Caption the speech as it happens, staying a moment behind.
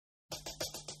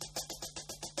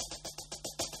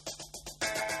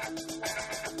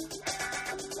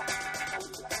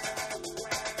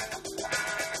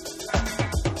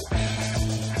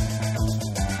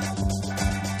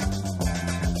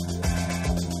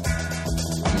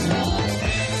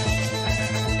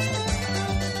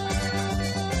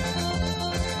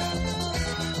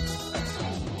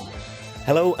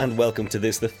Hello and welcome to the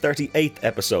 38th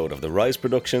episode of the Rise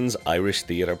Productions Irish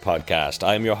Theatre Podcast.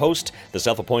 I am your host, the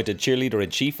self-appointed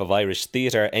cheerleader-in-chief of Irish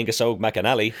Theatre, Angus Og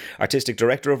McAnally, artistic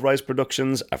director of Rise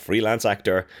Productions, a freelance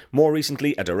actor, more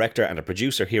recently a director and a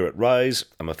producer here at Rise.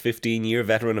 I'm a 15-year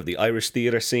veteran of the Irish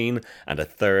theatre scene and a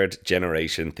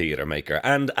third-generation theatre maker.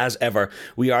 And as ever,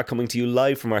 we are coming to you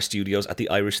live from our studios at the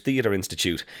Irish Theatre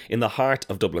Institute in the heart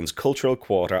of Dublin's cultural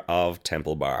quarter of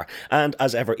Temple Bar. And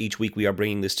as ever, each week we are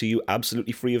bringing this to you absolutely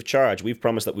free of charge. We've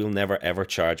promised that we'll never ever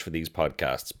charge for these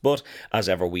podcasts, but as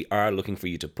ever we are looking for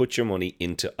you to put your money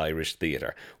into Irish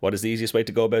theatre. What is the easiest way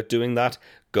to go about doing that?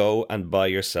 Go and buy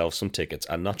yourself some tickets,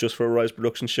 and not just for a Rise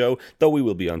Production show, though we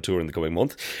will be on tour in the coming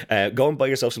month. Go and buy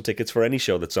yourself some tickets for any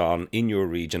show that's on in your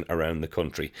region around the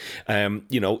country.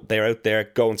 They're out there,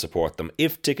 go and support them.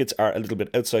 If tickets are a little bit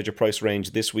outside your price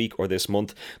range this week or this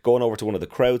month, go on over to one of the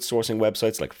crowdsourcing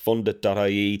websites like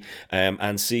fundit.ie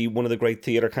and see one of the great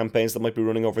theatre campaigns that might be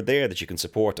running over there that you can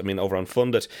support. I mean, over on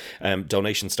Fundit,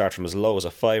 donations start from as low as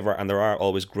 £5, and there are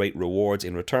always great rewards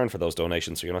in return for those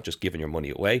donations, so you're not just giving your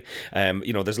money away.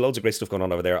 There's loads of great stuff going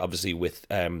on over there, obviously, with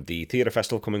the Theatre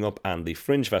Festival coming up and the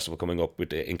Fringe Festival coming up.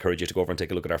 We'd encourage you to go over and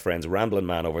take a look at our friends Ramblin'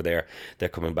 Man over there. They're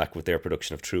coming back with their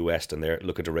production of True West, and they're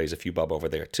looking to raise a few bob over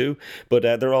there too. But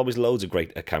there are always loads of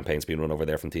great campaigns being run over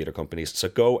there from theatre companies, so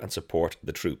go and support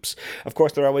the troops. Of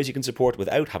course, there are ways you can support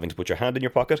without having to put your hand in your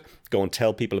pocket. Go and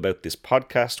tell people about this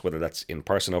podcast, whether that's in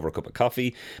person over a cup of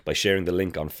coffee, by sharing the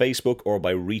link on Facebook, or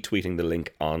by retweeting the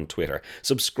link on Twitter.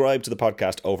 Subscribe to the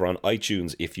podcast over on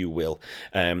iTunes if you will.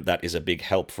 That is a big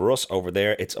help for us over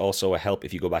there. It's also a help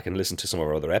if you go back and listen to some of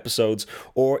our other episodes,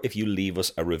 or if you leave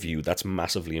us a review. That's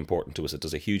massively important to us. It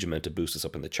does a huge amount to boost us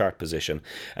up in the chart position.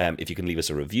 If you can leave us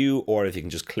a review, or if you can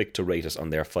just click to rate us on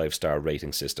their 5-star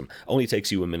rating system. Only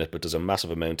takes you a minute, but does a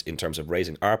massive amount in terms of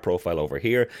raising our profile over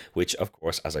here, which of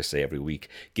course, as I say every week,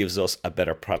 gives us a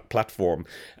better platform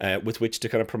with which to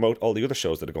kind of promote all the other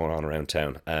shows that are going on around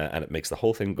town, and it makes the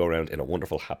whole thing go around in a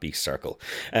wonderful happy circle.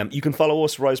 You can follow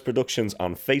us, Rise Productions,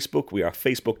 on Facebook. We are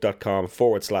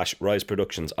facebook.com/Rise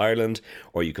Productions Ireland,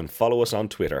 or you can follow us on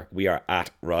Twitter. We are at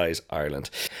Rise Ireland.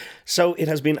 So it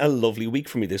has been a lovely week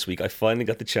for me this week. I finally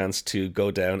got the chance to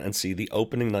go down and see the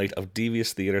opening night of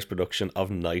Devious Theatre's production of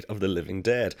Night of the Living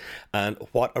Dead, and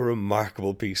what a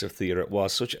remarkable piece of theatre it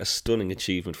was. Such a stunning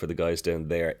achievement for the guys down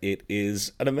there. It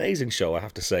is an amazing show, I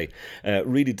have to say.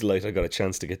 Really delighted I got a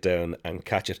chance to get down and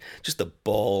catch it. Just the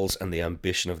balls and the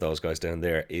ambition of those guys down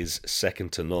there is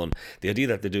second to none. The idea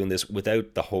that they're doing this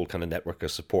without the whole kind of network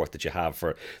of support that you have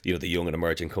for the young and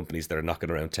emerging companies that are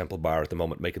knocking around Temple Bar at the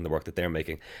moment, making the work that they're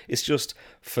making, it's just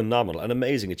phenomenal. An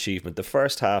amazing achievement. The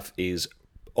first half is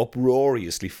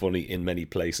uproariously funny in many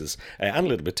places, and a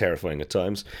little bit terrifying at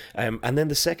times, and then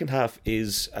the second half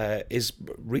is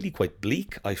really quite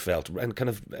bleak, I felt, and kind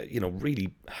of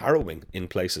really harrowing in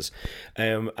places,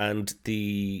 and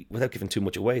without giving too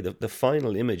much away, the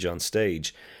final image on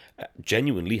stage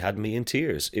genuinely had me in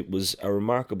tears. It was a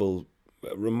remarkable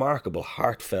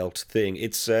heartfelt thing.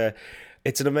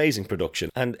 It's an amazing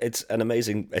production, and it's an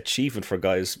amazing achievement for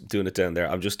guys doing it down there.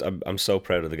 I'm so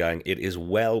proud of the gang. It is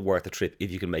well worth a trip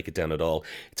if you can make it down at all.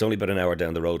 It's only about an hour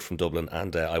down the road from Dublin,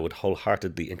 and I would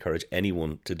wholeheartedly encourage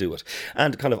anyone to do it.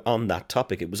 And kind of on that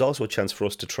topic, it was also a chance for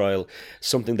us to trial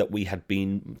something that we had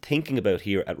been thinking about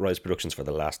here at Rise Productions for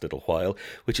the last little while,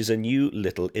 which is a new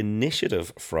little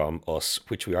initiative from us,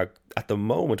 which we are at the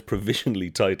moment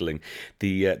provisionally titling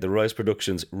the Rise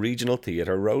Productions Regional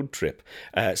Theatre Road Trip.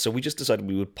 So we just decided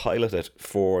we would pilot it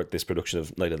for this production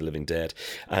of Night of the Living Dead,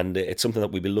 and it's something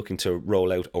that we'll be looking to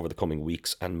roll out over the coming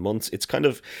weeks and months.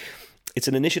 It's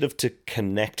an initiative to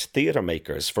connect theatre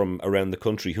makers from around the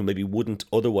country who maybe wouldn't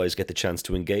otherwise get the chance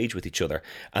to engage with each other,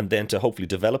 and then to hopefully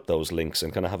develop those links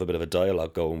and kind of have a bit of a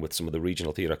dialogue going with some of the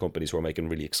regional theatre companies who are making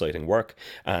really exciting work,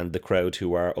 and the crowd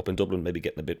who are up in Dublin maybe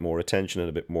getting a bit more attention and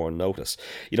a bit more notice.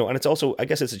 And it's also, I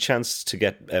guess it's a chance to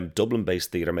get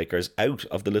Dublin-based theatre makers out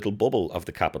of the little bubble of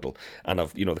the capital and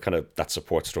of, the kind of that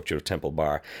support structure of Temple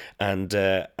Bar, and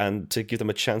to give them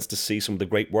a chance to see some of the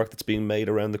great work that's being made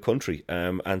around the country.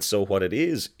 And so what it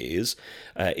is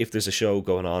if there's a show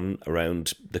going on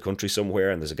around the country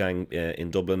somewhere, and there's a gang in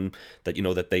Dublin that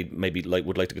that they maybe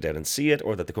would like to go down and see it,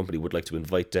 or that the company would like to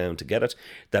invite down to get it,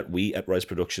 that we at Rise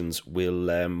Productions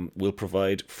will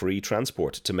provide free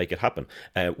transport to make it happen.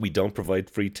 We don't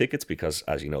provide free tickets because,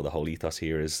 as you know, the whole ethos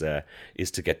here is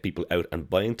to get people out and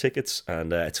buying tickets.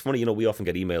 And it's funny, we often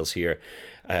get emails here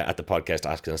at the podcast,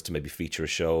 asking us to maybe feature a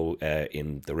show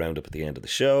in the roundup at the end of the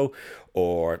show,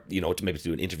 or to maybe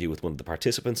do an interview with one of the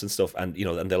participants and stuff, and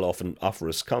and they'll often offer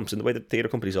us comps in the way that theatre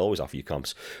companies always offer you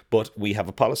comps. But we have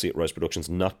a policy at Rise Productions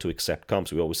not to accept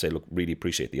comps. We always say, look, really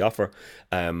appreciate the offer,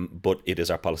 but it is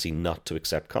our policy not to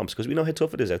accept comps, because we know how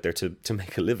tough it is out there to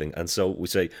make a living, and so we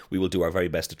say we will do our very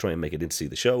best to try and make it in to see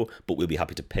the show, but we'll be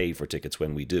happy to pay for tickets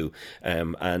when we do.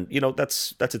 And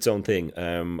that's its own thing.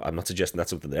 I'm not suggesting that's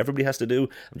something that everybody has to do.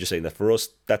 I'm just saying that for us,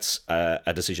 that's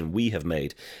a decision we have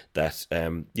made, that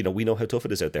we know how tough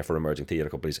it is out there for emerging theatre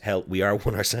companies. Hell, we are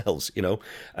one ourselves,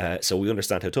 so we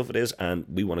understand how tough it is, and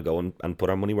we want to go and put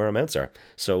our money where our mouths are.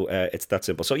 So it's that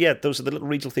simple. So yeah, those are the little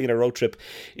regional theatre road trip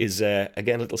is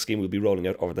again a little scheme we'll be rolling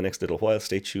out over the next little while.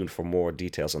 Stay tuned for more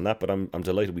details on that, but I'm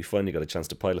delighted we finally got a chance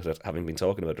to pilot it, having been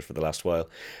talking about it for the last while,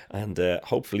 and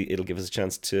hopefully it'll give us a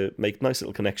chance to make nice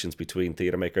little connections between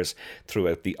theatre makers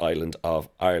throughout the island of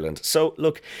Ireland. So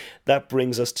look, that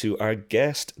brings us to our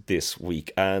guest this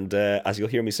week, and as you'll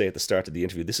hear me say at the start of the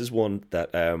interview, this is one that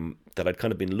I'd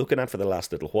kind of been looking at for the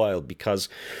last little while, because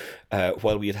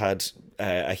while we had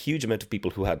a huge amount of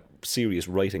people who had serious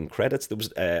writing credits, there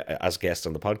was as guests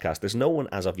on the podcast, there's no one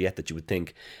as of yet that you would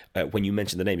think when you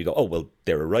mention the name you go, oh well,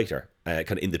 they're a writer,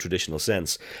 kind of in the traditional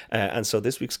sense, and so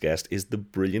this week's guest is the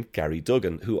brilliant Gary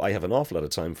Duggan, who I have an awful lot of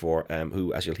time for,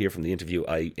 who, as you'll hear from the interview,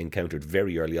 I encountered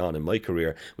very early on in my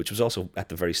career, which was also at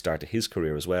the very start of his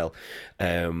career as well,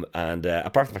 and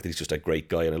apart from the fact that he's just a great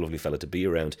guy and a lovely fella to be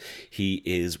around, he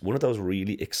is one of those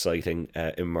really exciting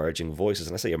emerging voices.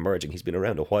 And I say emerging, he's been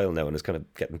around a while now and is kind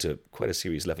of getting to quite a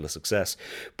serious level of success,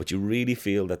 but you really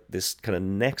feel that this kind of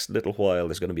next little while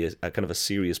there's going to be a kind of a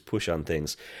serious push on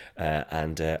things,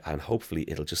 and hopefully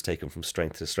it'll just take him from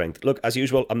strength to strength. Look, as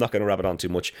usual, I'm not going to rabbit on too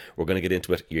much. We're going to get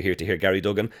into it. You're here to hear Gary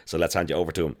Duggan, so let's hand you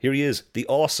over to him. Here he is, the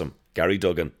awesome Gary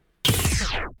Duggan.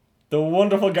 The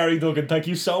wonderful Gary Duggan, thank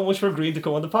you so much for agreeing to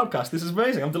come on the podcast. This is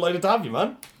amazing. I'm delighted to have you,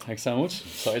 man. Thanks so much.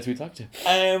 Excited to be talking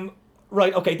to you.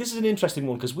 Right, okay, this is an interesting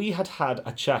one, because we had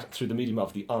a chat through the medium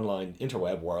of the online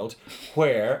interweb world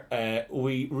where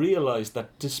we realised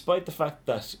that despite the fact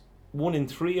that 1 in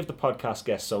 3 of the podcast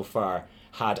guests so far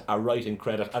had a writing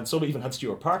credit, and some even had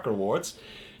Stuart Parker Awards,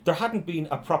 there hadn't been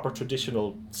a proper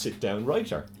traditional sit-down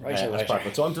writer as part of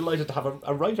it. So I'm delighted to have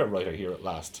a writer here at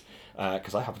last,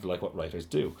 because I happen to like what writers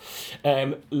do.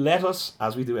 Let us,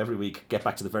 as we do every week, get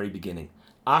back to the very beginning.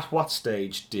 At what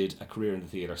stage did a career in the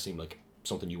theatre seem like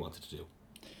something you wanted to do?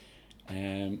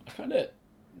 I kind of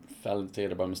fell into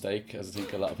theatre by mistake, as I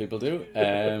think a lot of people do.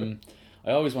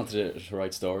 I always wanted to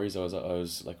write stories. I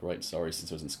was like writing stories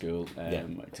since I was in school. I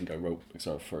think I wrote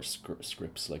sort of first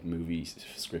scripts, like movie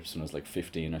scripts, when I was like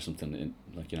 15 or something,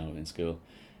 in school.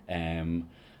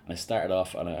 I started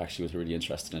off, and I actually was really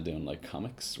interested in doing like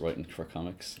comics, writing for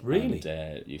comics. Really?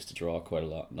 And used to draw quite a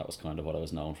lot, and that was kind of what I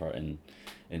was known for in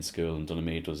school. And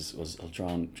Donamead was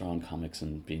drawing comics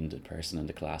and being the person in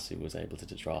the class who was able to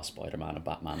draw Spider-Man and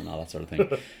Batman and all that sort of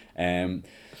thing.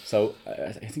 So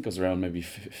I think I was around maybe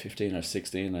 15 or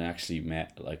 16. I actually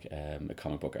met like a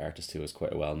comic book artist who was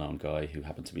quite a well-known guy who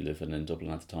happened to be living in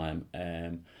Dublin at the time.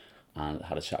 And I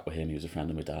had a chat with him. He was a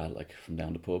friend of my dad, like from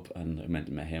down the pub, and I met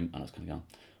him, and I was kind of going,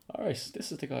 all right,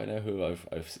 this is the guy now who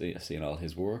I've seen all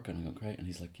his work, and I'm going, great. And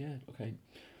he's like, yeah, okay,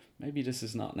 maybe this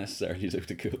is not necessarily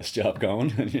the coolest job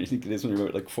going. And you think it is when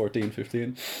you're like 14,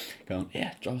 15, going,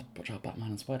 yeah, draw Batman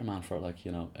and Spider-Man for like,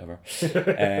 ever.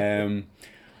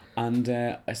 And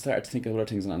I started to think of other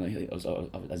things, and I was,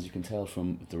 as you can tell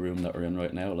from the room that we're in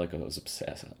right now, like I was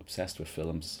obsessed with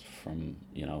films from,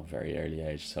 very early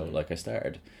age. So like I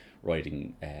started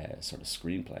writing sort of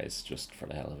screenplays just for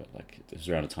the hell of it. Like it was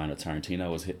around the time that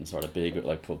Tarantino was hitting sort of big with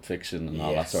like Pulp Fiction and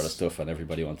all that sort of stuff, and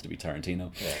everybody wanted to be Tarantino.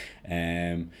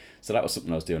 So that was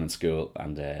something I was doing in school,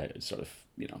 and sort of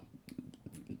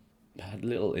had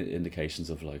little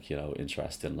indications of like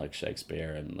interest in like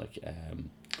Shakespeare and like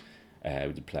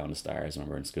we did Play on the Stars when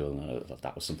we were in school, and I thought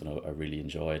that was something I really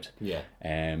enjoyed.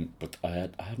 But I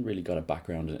hadn't really got a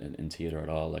background in theatre at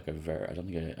all. Like I don't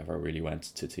think I ever really went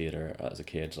to theatre as a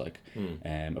kid. Like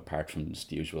apart from just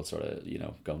the usual sort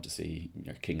of going to see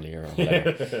King Lear or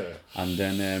whatever. And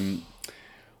then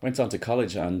went on to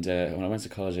college, and when I went to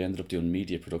college I ended up doing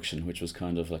media production, which was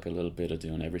kind of like a little bit of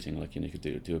doing everything. Like you could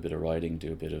do a bit of writing,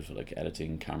 do a bit of like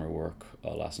editing, camera work,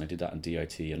 all that. And I did that in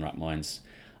DIT and Rathmines.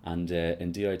 And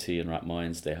in DIT and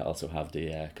Rathmines, they also have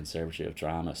the Conservatory of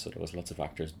Drama, so there was lots of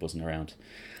actors buzzing around.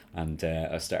 And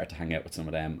I started to hang out with some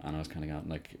of them, and I was kind of going,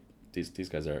 like, these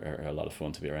guys are a lot of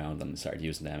fun to be around, and started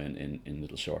using them in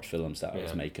little short films that I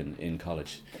was making in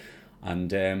college. And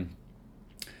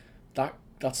that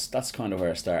that's kind of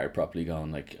where I started properly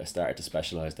going. Like I started to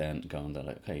specialize then, going that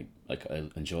like, okay, like I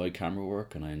enjoy camera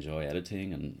work and I enjoy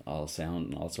editing and all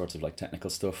sound and all sorts of like technical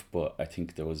stuff. But I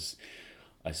think I was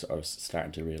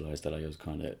starting to realize that I was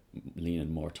kind of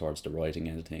leaning more towards the writing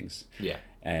end of things. Yeah.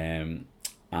 And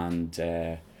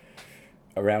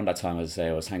around that time, as I say,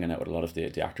 I was hanging out with a lot of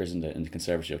the actors in the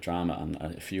Conservatory of Drama, and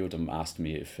a few of them asked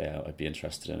me if I'd be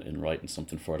interested in writing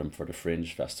something for them for the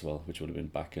Fringe Festival, which would have been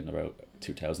back in about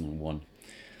 2001.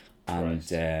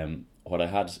 And right.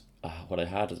 What I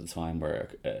had at the time were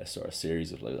a sort of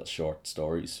series of little short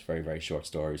stories, very, very short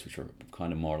stories, which were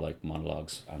kind of more like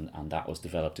monologues, and that was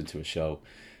developed into a show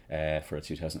for a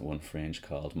 2001 Fringe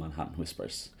called Manhattan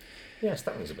Whispers. Yes,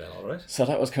 that rings a bell, all right. So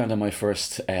that was kind of my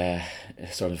first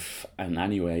sort of, and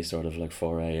anyway, sort of like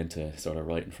foray into sort of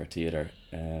writing for theatre.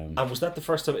 And was that the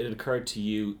first time it occurred to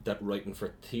you that writing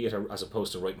for theatre as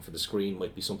opposed to writing for the screen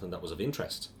might be something that was of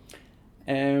interest?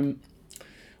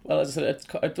 Well, as I said,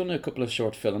 I'd done a couple of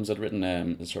short films. I'd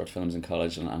written short films in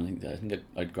college, and I think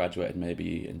I'd graduated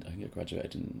I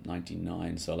graduated in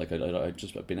 1999. So like I'd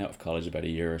just been out of college about a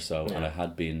year or so, and I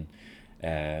had been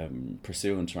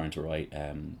pursuing trying to write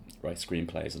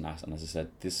screenplays and that. And as I said,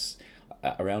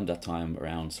 around that time,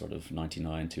 around sort of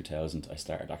 99, 2000, I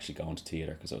started actually going to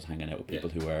theatre because I was hanging out with people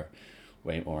who were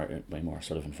way more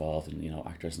sort of involved in, you know,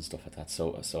 actors and stuff like that.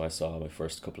 So I saw my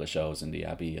first couple of shows in the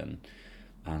Abbey,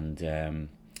 and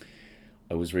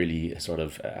I was really sort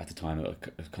of at the time,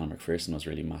 Conor McPherson was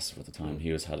really massive at the time. He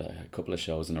had a couple of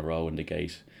shows in a row in the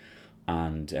Gate,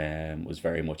 and was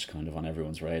very much kind of on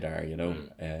everyone's radar, you know.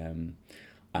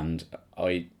 And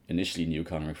I initially knew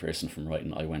Conor McPherson from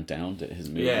writing I Went Down, his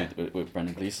movie with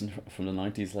Brendan Gleeson from the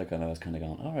 90s, like, and I was kind of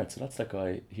going, all right, so that's that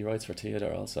guy, he writes for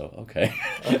theatre also, okay.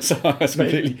 So I was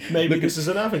maybe this is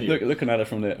an avenue. Looking at it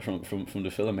from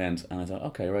the film end, and I thought,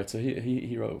 okay, right, so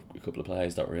he wrote a couple of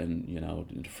plays that were in, you know,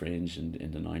 in the Fringe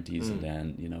in the 90s, and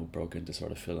then, you know, broke into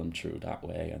sort of film through that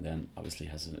way, and then obviously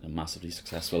has a massively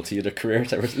successful theatre career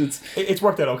ever since. It's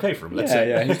worked out okay for him, let's say.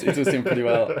 Yeah, he's doing pretty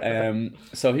well.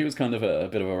 So he was kind of a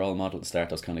bit of a role model at the start.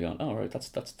 I was kind of going, oh right, that's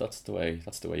the way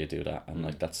you do that, and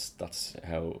like that's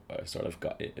how I sort of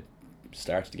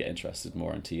started to get interested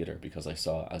more in theatre, because I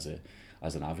saw it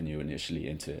as an avenue initially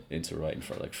into writing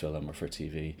for like film or for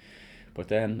TV. But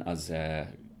then as I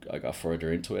got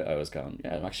further into it, I was going,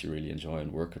 yeah, I'm actually really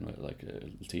enjoying working with like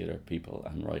theatre people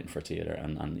and writing for theatre,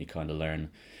 and you kind of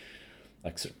learn,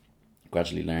 like,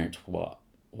 gradually learned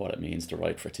what it means to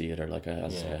write for theatre. Like I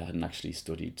hadn't actually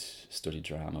studied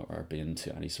drama or been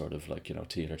to any sort of, like, you know,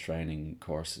 theatre training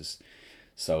courses,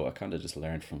 so I kind of just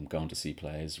learned from going to see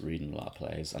plays, reading a lot of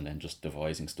plays, and then just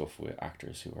devising stuff with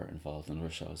actors who are involved in other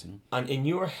shows, you know. And in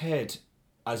your head,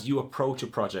 as you approach a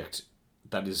project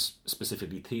that is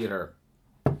specifically theatre,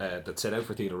 that's set out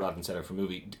for theatre rather than set out for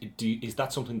movie, is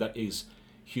that something that is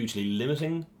hugely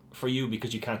limiting for you,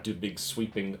 because you can't do big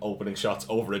sweeping opening shots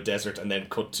over a desert and then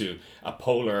cut to a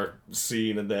polar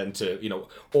scene and then to, you know,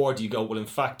 or do you go, well, in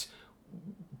fact,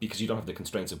 because you don't have the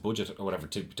constraints of budget or whatever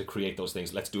to create those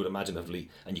things, let's do it imaginatively,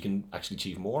 and you can actually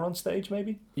achieve more on stage,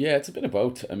 maybe? Yeah, it's a bit of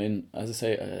both. I mean, as I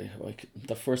say, like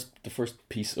the first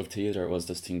piece of theatre was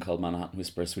this thing called Manhattan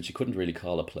Whispers, which you couldn't really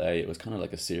call a play. It was kind of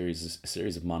like a series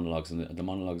of monologues, and the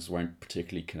monologues weren't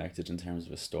particularly connected in terms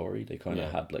of a story. They kind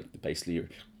of had, like, basically,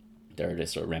 they're the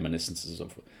sort of reminiscences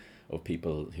of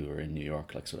people who were in New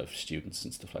York, like sort of students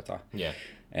and stuff like that. Yeah.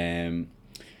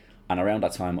 And around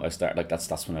that time I started, like,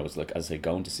 that's when I was, like, as I say,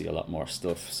 going to see a lot more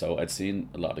stuff. So I'd seen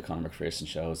a lot of the Conor McPherson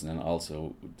shows, and then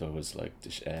also there was like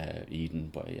Eden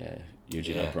by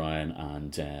Eugene O'Brien,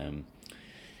 and a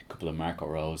couple of Marco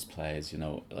Rose plays, you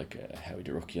know, like Howie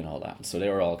the Rookie and all that. So they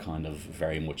were all kind of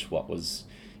very much what was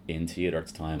in theatre at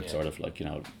the time, sort of like, you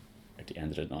know, at the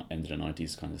end of the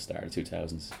 90s, kind of start of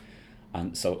 2000s.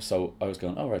 And so I was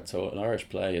going, all right, so an Irish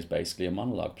play is basically a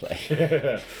monologue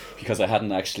play, because I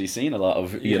hadn't actually seen a lot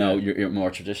of, you know, your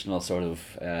more traditional sort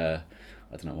of, I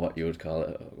don't know what you would call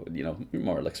it, you know,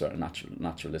 more like sort of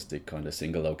naturalistic kind of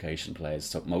single location plays.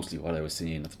 So mostly what I was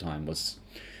seeing at the time was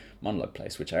monologue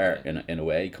plays, which are in a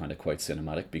way kind of quite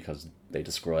cinematic, because they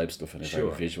describe stuff in a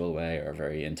very visual way or a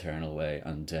very internal way,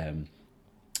 and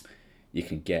you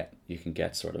can get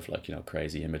sort of, like, you know,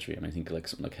 crazy imagery. I mean, I think like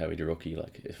something like Howie the Rookie,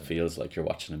 like, it feels like you're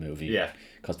watching a movie,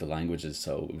 because the language is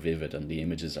so vivid and the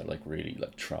images are, like, really,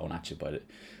 like, thrown at you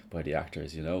by the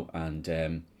actors, you know. And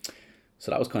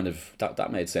so that was kind of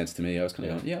that made sense to me. I was kind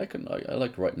of going, I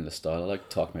like writing the style, I like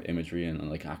talking about imagery and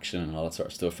like action and all that sort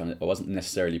of stuff, and I wasn't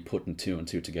necessarily putting two and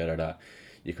two together that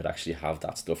you could actually have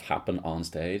that stuff happen on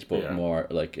stage, but more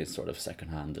like it's sort of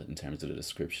secondhand in terms of the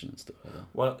description and stuff like that.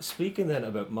 Well, speaking then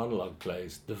about monologue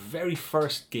plays, the very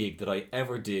first gig that I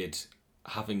ever did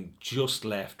having just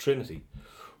left Trinity,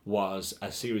 was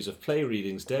a series of play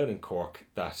readings down in Cork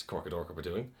that Cork and Orca were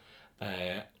doing.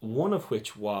 One of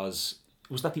which was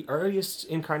that the earliest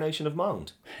incarnation of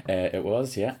Mond? It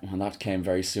was, yeah, and that came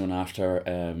very soon after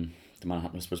the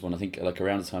Manhattan Whispers one. I think like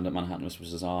around the time that Manhattan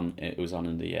Whispers was on, it was on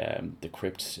in the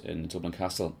crypt in Dublin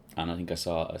Castle, and I think I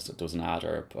saw there was an ad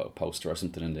or a poster or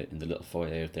something in the little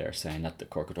foyer out there saying that the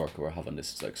Cork and Orca were having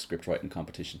this like script writing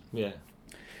competition. Yeah.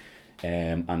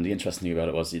 And the interesting thing about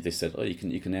it was they said, oh, you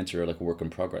can enter like a work in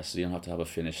progress, so you don't have to have a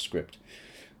finished script.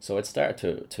 So I'd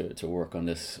started to work on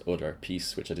this other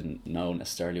piece, which I didn't know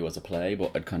necessarily was a play,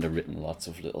 but I'd kind of written lots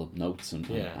of little notes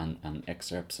and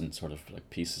excerpts and sort of like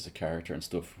pieces of character and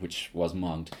stuff, which was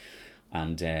Mond.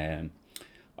 And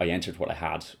I entered what I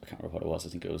had. I can't remember what it was. I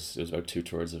think it was about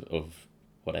 2/3 of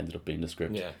what ended up being the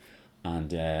script. Yeah.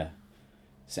 And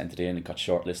sent it in and got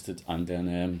shortlisted, and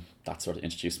then that sort of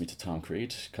introduced me to Tom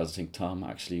Creed, because I think Tom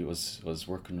actually was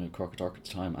working with Cork and Orca at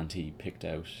the time, and he picked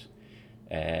out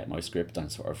my script and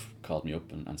sort of called me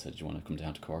up and said, do you want to come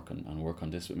down to Cork and work on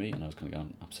this with me? And I was kind of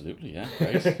going, absolutely, yeah,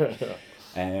 great.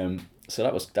 So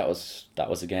that was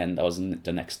again, that was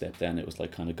the next step then. It was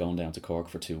like kind of going down to Cork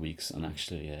for 2 weeks and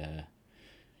actually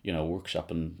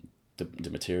workshopping the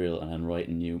material and then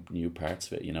writing new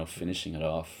parts of it, finishing it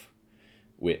off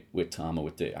with Tom or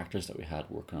with the actors that we had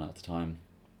working on at the time.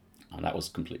 And that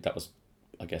was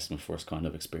I guess my first kind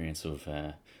of experience of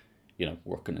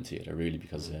working in theatre, really,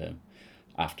 because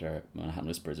after Manhattan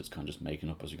Whispers, it's kind of just making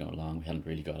up as we go along. We hadn't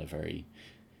really got a very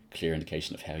clear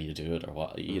indication of how you do it or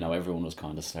what. Everyone was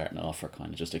kind of starting off or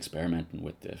kind of just experimenting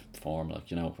with the form,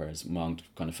 whereas Mond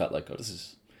kind of felt like, this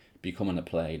is becoming a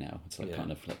play now. It's like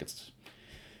kind of like it's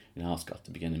got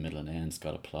the beginning, middle and end, it's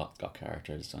got a plot, it's got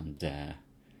characters, and I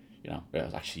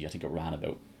think it ran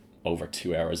about over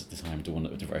 2 hours at the time,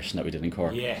 the version that we did in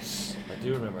Cork. Yes, I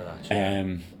do remember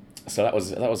that. So that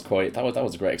was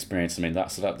a great experience. I mean, that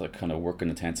kind of working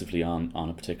intensively on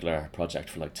a particular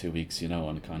project for like 2 weeks,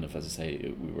 and kind of, as I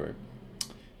say,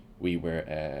 we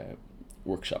were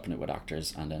workshopping it with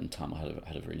actors, and then Tom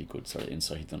had a really good sort of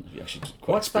insight on it. Actually,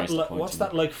 what's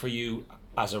that like for you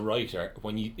as a writer?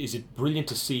 Is it brilliant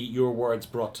to see your words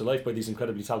brought to life by these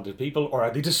incredibly talented people, or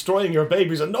are they destroying your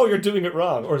babies and no, you're doing it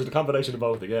wrong, or is it a combination of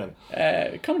both again?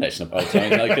 A combination of both. I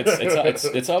mean, like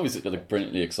it's always like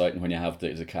brilliantly exciting when you have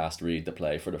the cast read the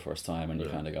play for the first time and you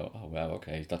kind of go, oh wow,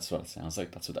 okay, that's what it sounds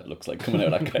like, that's what that looks like coming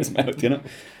out of that guy's mouth,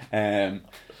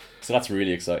 so that's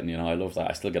really exciting. I love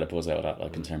that. I still get a buzz out of that,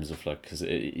 like in terms of like, because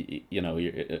the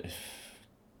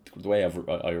way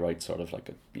I write, sort of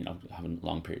like having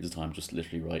long periods of time just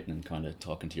literally writing and kind of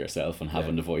talking to yourself and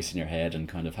having the voice in your head and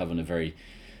kind of having a very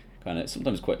kind of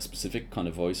sometimes quite a specific kind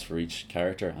of voice for each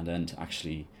character, and then to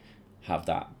actually have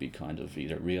that be kind of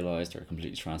either realised or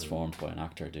completely transformed by an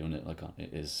actor doing it, like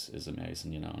it is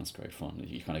amazing, and it's great fun.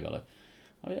 You kind of gotta,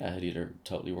 it either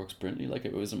totally works brilliantly like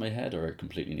it was in my head, or it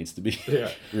completely needs to be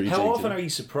rejigged. How often are you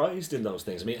surprised in those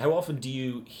things? I mean, how often do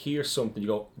you hear something, you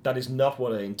go, that is not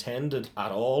what I intended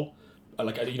at all?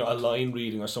 Like, a line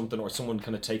reading or something, or someone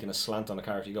kind of taking a slant on a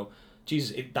character, you go,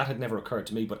 Jesus, that had never occurred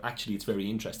to me, but actually it's very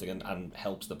interesting and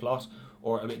helps the plot.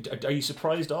 Or, I mean, are you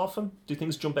surprised often? Do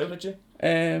things jump out at you?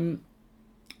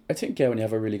 I think, when you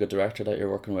have a really good director that you're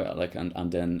working with, like,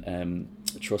 and then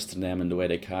trusting them in the way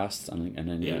they cast, and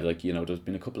then there's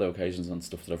been a couple of occasions on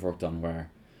stuff that I've worked on where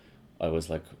I was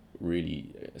like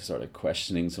really sort of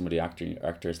questioning some of the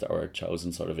actors that were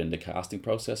chosen sort of in the casting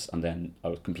process, and then I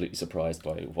was completely surprised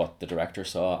by what the director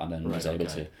saw, and then was able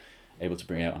to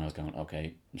bring out, and I was going,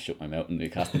 okay, shut my mouth in the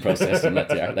casting process and let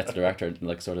the director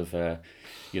like sort of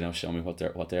show me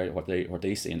what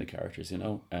they see in the characters,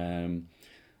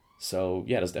 so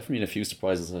there's definitely been a few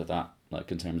surprises like that,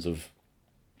 like in terms of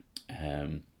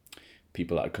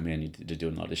people that come in, they do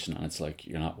an audition and it's like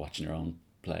you're not watching your own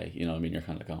play, you know what I mean? You're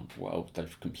kind of going, wow,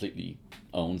 they've completely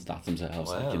owned that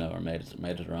themselves, wow. Like, or made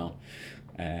it their own.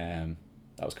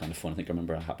 That was kind of fun. I think I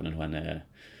remember it happening when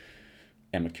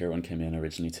Emmett Kirwan came in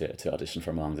originally to audition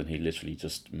for Mond, and he literally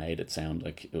just made it sound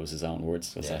like it was his own words.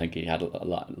 So I think he had a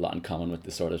lot in common with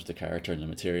the sort of the character and the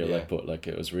material, but like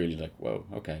it was really like, whoa,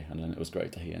 okay. And then it was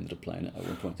great that he ended up playing it at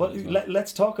one point. Well,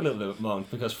 let's talk a little bit about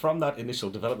Mond, because from that initial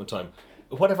development time,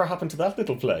 whatever happened to that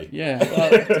little play? Yeah, well,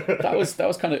 that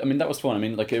was kind of. I mean, that was fun. I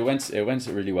mean, like it went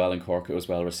really well in Cork. It was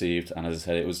well received, and as I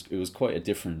said, it was quite a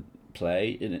different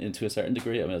play to a certain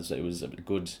degree. I mean, it was a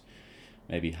good,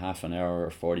 maybe half an hour or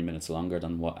 40 minutes longer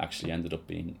than what actually ended up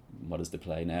being what is the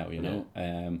play now. You know,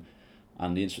 and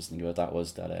the interesting thing about that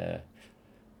was that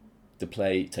the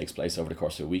play takes place over the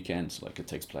course of a weekend. Like it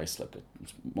takes place like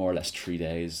more or less 3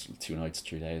 days, 2 nights,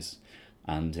 3 days,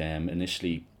 and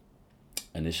initially.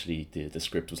 initially the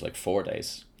script was like 4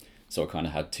 days, so I kind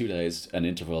of had 2 days, an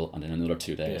interval, and then another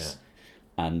 2 days,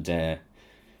 and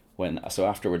so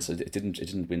afterwards it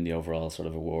didn't win the overall sort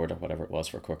of award or whatever it was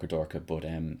for Corca Dorca, but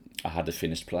I had the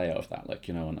finished play out of that, like,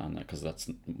 you know, and because that's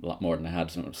a lot more than I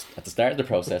had at the start of the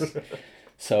process.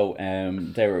 So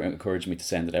they were encouraging me to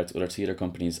send it out to other theatre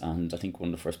companies, and I think one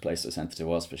of the first places I sent it to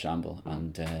was Fishamble,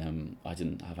 and I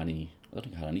don't think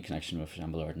I had any connection with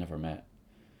Fishamble, or I'd never met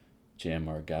Jim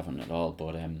or Gavin at all,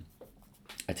 but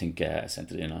I think I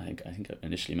sent it in. I think I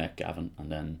initially met Gavin,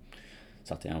 and then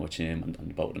sat down with Jim,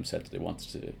 and both of them said that they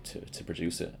wanted to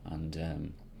produce it,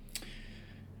 and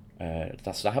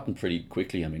that happened pretty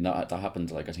quickly. I mean, that happened,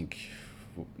 like, I think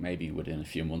maybe within a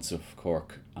few months of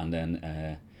Cork, and then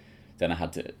I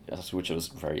had to, which was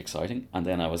very exciting, and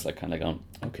then I was like kind of going,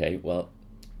 okay, well,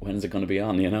 when is it going to be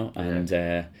on, you know? And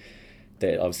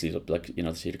they obviously, like, you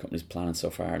know, the theatre company's planning so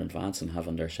far in advance and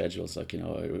having their schedules, like, you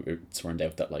know, it turned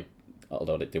out that, like,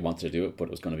 although they wanted to do it, but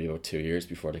it was going to be about 2 years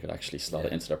before they could actually slot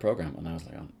it into their program. And I was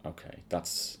like, oh, okay,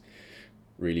 that's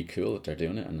really cool that they're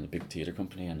doing it, and a big theatre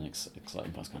company, and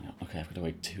exciting. I was going, okay, I've got to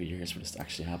wait 2 years for this to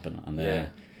actually happen. And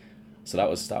so that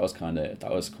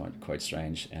was quite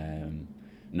strange.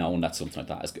 Knowing that something like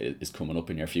that is coming up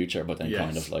in your future, but then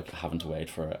kind of like having to wait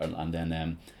for it, and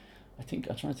then I think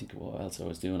I'm trying to think of what else I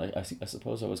was doing. I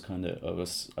suppose I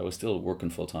was still working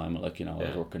full time, like, you know, I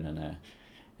was working in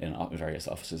various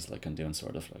offices, like, and doing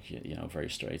sort of like, you know, very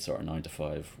straight sort of 9 to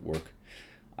 5 work,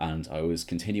 and I was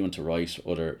continuing to write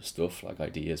other stuff, like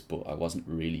ideas, but I wasn't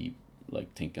really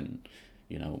like thinking,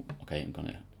 you know, okay, I'm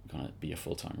gonna be a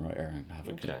full-time writer and have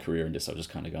a career in this. I was just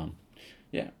kind of gone,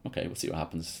 yeah, okay, we'll see what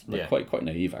happens. Like, quite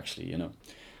naive, actually, you know.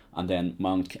 And then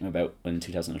Mount came about in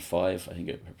 2005. I think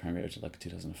it premiered like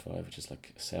 2005, which is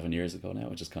like 7 years ago now,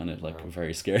 which is kind of like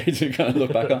very scary to kind of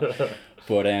look back on.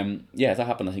 But that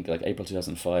happened, I think, like April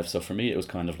 2005. So for me, it was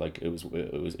kind of like it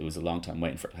was a long time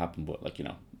waiting for it to happen. But, like, you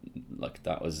know, like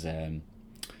that was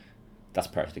that's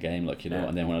part of the game, like, you know.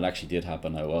 And then when it actually did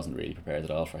happen, I wasn't really prepared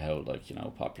at all for how, like, you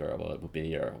know, popular it would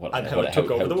be, or what, and how it took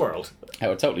over the world.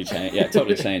 How it totally changed. Yeah,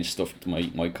 totally changed stuff.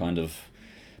 My kind of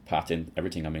path in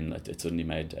everything. I mean, it suddenly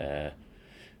made a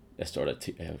sort of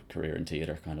career in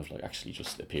theatre kind of like actually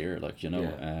just appear, like, you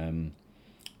know.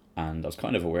 And I was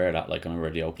kind of aware of that, like, I remember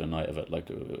the opening night of it, like,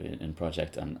 in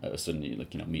Project, and I was suddenly,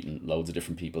 like, you know, meeting loads of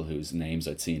different people whose names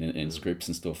I'd seen in scripts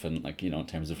and stuff, and, like, you know, in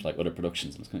terms of like other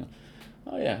productions, and I was kind of,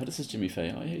 oh yeah, well, this is Jimmy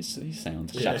Fay. Oh, he's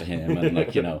sound. Chat to him, and,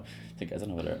 like, you know, I don't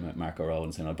know whether Marco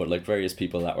Rowan's in it, but like various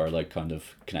people that were like kind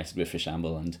of connected with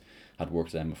Fishamble and had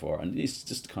worked with them before, and it's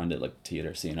just kind of like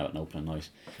theatre scene out an opening night.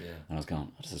 And I was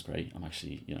going, oh, this is great. I'm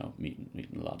actually, you know,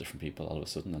 meeting a lot of different people all of a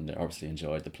sudden, and they obviously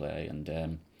enjoyed the play,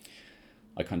 and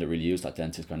I kind of really used that then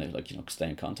to kind of, like, you know, stay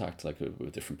in contact, like,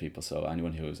 with different people. So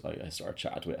anyone who I started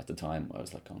chatting with at the time, I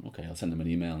was like, oh, okay, I'll send them an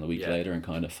email, and a week later, and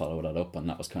kind of follow that up, and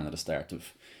that was kind of the start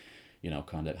of, you know,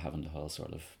 kind of having the whole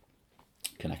sort of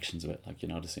connections with, like, you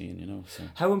know, the scene, you know. So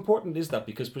how important is that?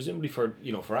 Because presumably for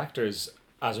actors,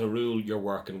 as a rule, you're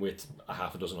working with a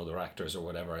half a dozen other actors or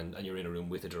whatever, and you're in a room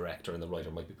with a director, and the writer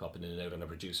might be popping in and out, and a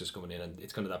producer's coming in, and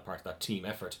it's kind of that part of that team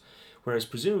effort. Whereas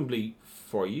presumably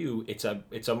for you, it's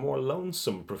a more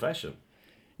lonesome profession.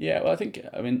 Yeah, well,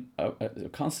 I mean, I'm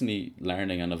constantly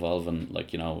learning and evolving,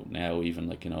 like, you know, now even,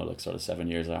 like, you know, like sort of 7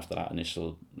 years after that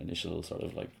initial sort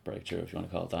of like breakthrough, if you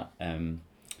want to call it that,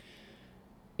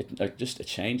 it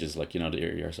changes, like, you know,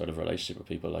 your sort of relationship with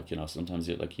people, like, you know, sometimes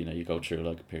you, like, you know, you go through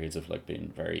like periods of like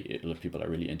being very, like, people are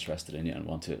really interested in you and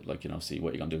want to, like, you know, see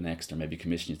what you're gonna do next, or maybe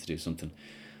commission you to do something.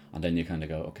 And then you kind of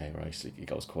go, okay, right, so it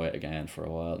goes quiet again for a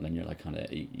while, and then you're like kind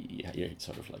of, you're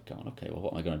sort of like going, okay, well,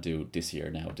 what am I going to do this year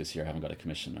now? This year I haven't got a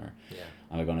commission, or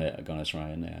am I going to try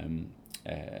and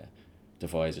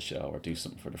devise a show or do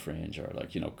something for the Fringe, or,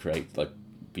 like, you know, create, like,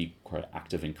 be quite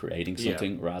active in creating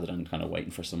something rather than kind of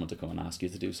waiting for someone to come and ask you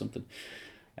to do something.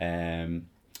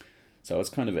 So it's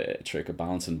kind of a trick of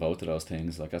balancing both of those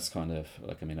things. Like, that's kind of,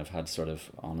 like, I mean, I've had sort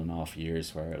of on and off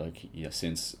years where, like,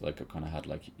 since, like, I've kind of had,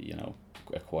 like, you know,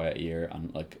 a quiet year,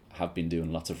 and, like, have been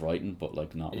doing lots of writing, but,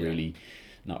 like, not really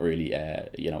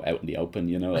you know, out in the open,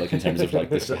 you know, like, in terms of like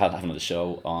this having the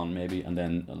show on maybe, and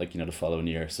then, like, you know, the following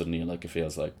year suddenly, like, it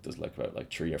feels like there's like about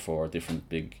like 3 or 4 different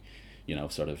big, you know,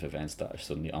 sort of events that are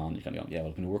suddenly on. You kind of go, yeah, well,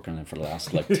 I've been working on them for the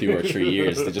last like 2 or 3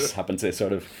 years. They just happen to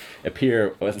sort of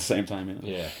appear at the same time. You know?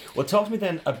 Yeah. Well, talk to me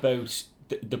then about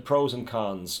the pros and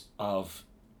cons of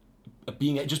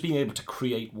being able to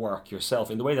create work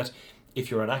yourself, in the way that if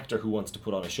you're an actor who wants to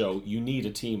put on a show, you need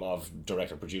a team of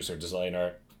director, producer,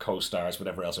 designer, co-stars,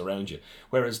 whatever else around you.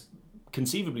 Whereas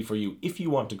conceivably for you, if you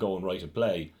want to go and write a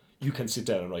play, you can sit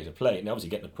down and write a play. And obviously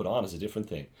getting it put on is a different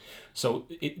thing. So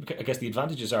I guess the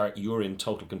advantages are you're in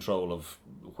total control of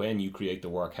when you create the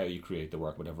work, how you create the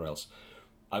work, whatever else.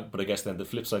 But I guess then the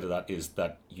flip side of that is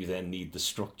that you then need the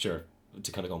structure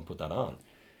to kind of go and put that on.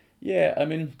 Yeah, I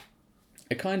mean,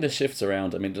 it kind of shifts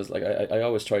around. I mean, just like I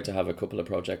always try to have a couple of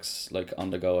projects like on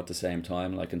the go at the same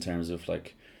time, like in terms of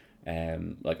like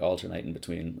alternating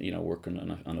between, you know, working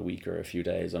on a week or a few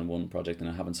days on one project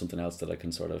and having something else that I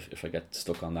can sort of, if I get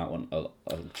stuck on that one, I'll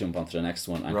jump onto the next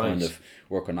one and kind of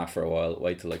work on that for a while,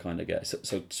 wait till I kind of get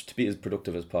so to be as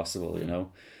productive as possible, you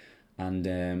know.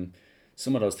 And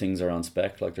some of those things are on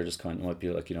spec, like they're just kind of might be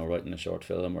like, you know, writing a short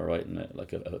film or writing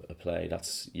a play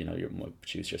that's, you know, you might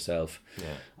produce yourself.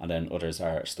 And then others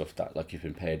are stuff that like you've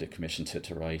been paid a commission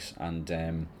to write,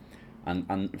 and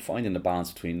finding the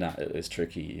balance between that is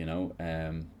tricky, you know.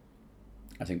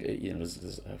 I think, you know,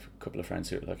 there's a couple of friends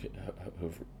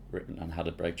who've written and had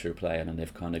a breakthrough play, and then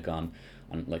they've kind of gone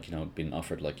and, like, you know, been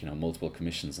offered, like, you know, multiple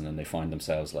commissions, and then they find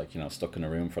themselves, like, you know, stuck in a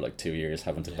room for like 2 years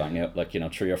having to bang out, like, you know,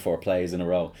 3 or 4 plays in a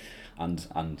row, and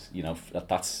you know,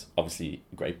 that's obviously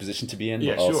a great position to be in,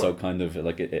 but also kind of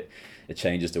like it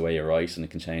changes the way you write, and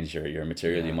it can change your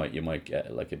material. You might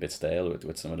get like a bit stale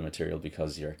with some of the material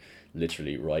because you're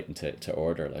literally writing to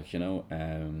order, like, you know.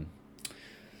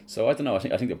 So I don't know. I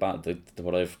think about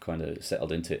what I've kind of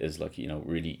settled into is, like, you know,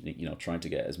 really, you know, trying to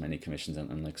get as many commissions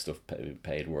and like stuff,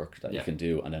 paid work that you can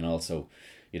do, and then also,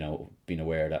 you know, being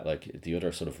aware that like the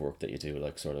other sort of work that you do,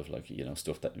 like sort of like, you know,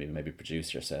 stuff that maybe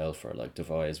produce yourself or like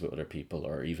devise with other people,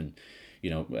 or even, you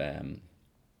know,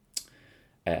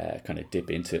 kind of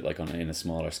dip into it like in a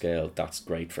smaller scale. That's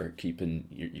great for keeping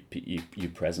you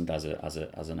present as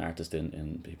an artist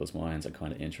in people's minds, and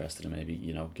kind of interested in maybe,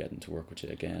 you know, getting to work with you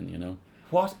again, you know.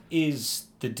 What is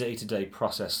the day-to-day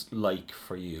process like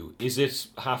for you? Is it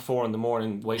 4:30 in the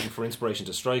morning waiting for inspiration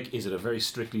to strike? Is it a very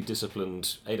strictly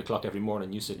disciplined 8 o'clock every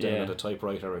morning you sit down at a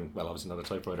typewriter, and, well, obviously not a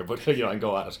typewriter, but, you know, and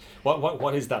go at it?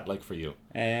 What is that like for you?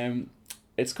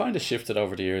 It's kind of shifted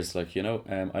over the years, like, you know.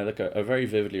 I very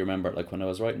vividly remember, like, when I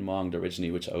was writing Monged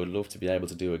originally, which I would love to be able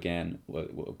to do again,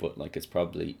 but like it's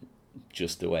probably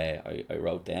just the way I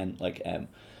wrote then. Like,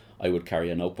 I would carry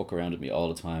a notebook around with me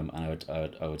all the time, and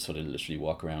I would sort of literally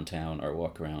walk around town or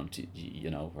walk around,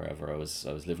 you know, wherever I was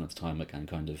living at the time, like, and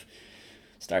kind of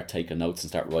start taking notes and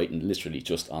start writing literally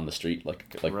just on the street, like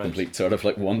complete sort of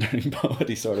like wandering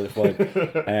poetry sort of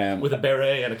vibe. With a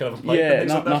beret and a kind of a pipe, and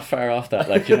things not far off that,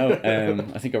 like, you know.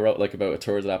 I think I wrote like about a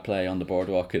third of that play on the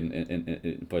boardwalk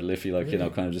in by Liffey, like, you know,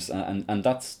 kind of just, and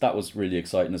that was really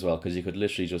exciting as well, because you could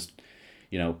literally just,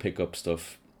 you know, pick up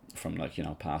stuff from, like, you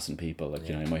know, passing people, like,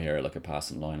 you know, you might hear like a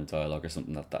passing line of dialogue or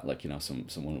something that like, you know,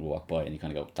 someone will walk by, and you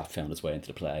kind of go, that found its way into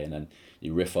the play, and then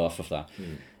you riff off of that.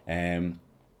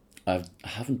 I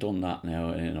haven't done that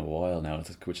now in a while now,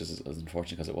 which is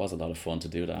unfortunate, because it was a lot of fun to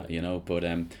do that, you know. But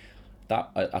that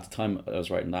at the time I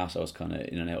was writing that, I was kind of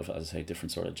in and out of, as I say,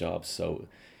 different sort of jobs, so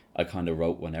I kind of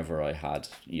wrote whenever I had,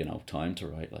 you know, time to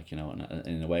write, like, you know, and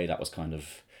in a way that was kind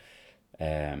of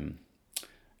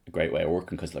a great way of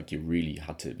working, because, like, you really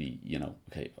had to be, you know,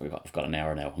 okay, I've got an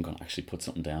hour now, I'm going to actually put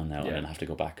something down now, and then have to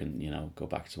go back and, you know, go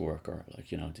back to work, or,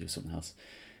 like, you know, do something else.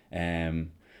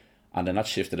 And then that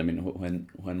shifted. I mean,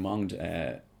 when Monged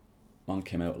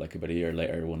came out, like, about a year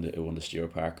later, it won the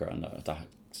Stuart Parker, and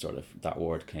that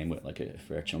award came with like a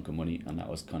fair chunk of money, and that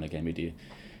was kind of gave me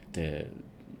the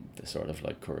sort of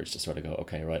like courage to sort of go,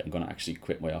 okay, right, I'm going to actually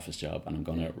quit my office job, and I'm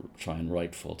going to try and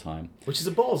write full time. Which is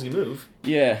a ballsy move.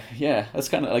 Yeah, that's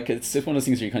kind of like, it's one of those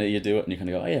things where you do it and you kind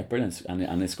of go, oh yeah, brilliant,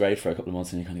 and it's great for a couple of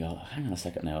months, and you kind of go, hang on a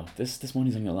second now, this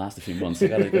money's only going to last a few months. I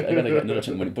gotta get another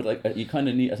chunk of money. But, like, you kind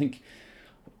of need, I think,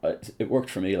 it worked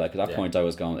for me. Like, at that point I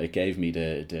was going, it gave me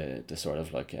the sort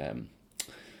of like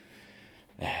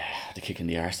the kick in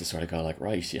the arse to sort of go, like,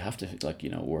 right, you have to, like, you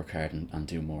know, work hard and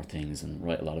do more things and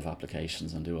write a lot of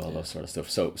applications and do all those sort of stuff.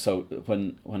 So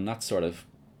when that sort of,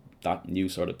 that new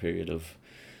sort of period of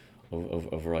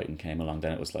writing came along,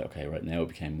 then it was like, okay, right, now it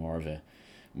became more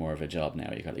of a job.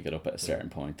 Now you got to get up at a certain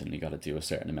point, and you got to do a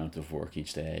certain amount of work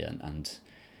each day, and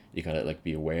you gotta, like,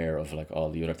 be aware of, like, all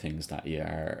the other things that you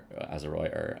are as a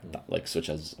writer, that, like, such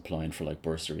as applying for, like,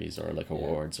 bursaries or, like,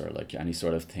 awards or, like, any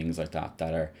sort of things like that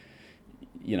are,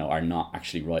 you know, are not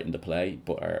actually writing the play,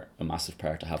 but are a massive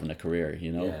part of having a career,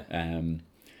 you know. And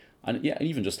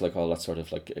even just, like, all that sort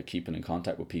of, like, keeping in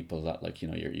contact with people that, like, you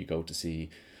know, you go to see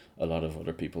a lot of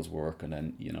other people's work, and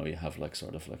then, you know, you have, like,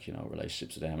 sort of, like, you know,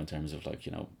 relationships with them in terms of, like,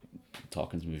 you know,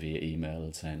 talking to me via email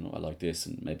and saying, oh, I like this,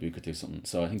 and maybe we could do something.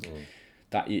 So I think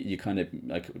that you kind of,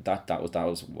 like, that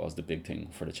was the big thing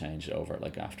for the change over,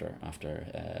 like, after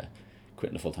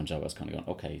quitting the full-time job. I was kind of going,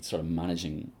 okay, sort of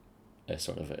managing a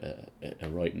sort of a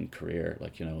writing career,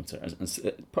 like, you know,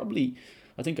 and probably,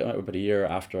 I think about a year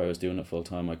after I was doing it full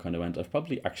time, I kind of went, I've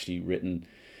probably actually written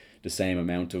the same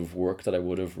amount of work that I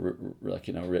would have like,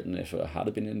 you know, written if I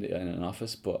had been in an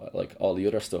office, but like all the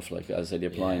other stuff, like as I said,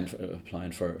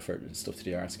 applying for stuff to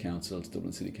the Arts Council, to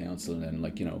Dublin City Council, and then,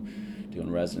 like, you know,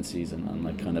 doing residencies and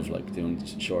like kind of like doing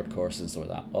short courses and stuff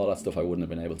like that. All that stuff I wouldn't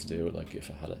have been able to do, like, if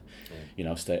I had you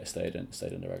know, stayed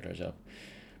in the regular job.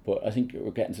 But I think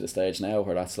we're getting to the stage now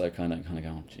where that's like kind of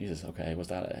going, Jesus, okay, was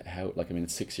that how, like, I mean,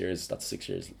 it's 6 years, that's 6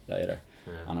 years later,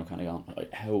 and I'm kind of going,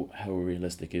 like, how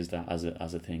realistic is that as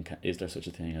a thing? Is there such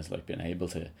a thing as, like, being able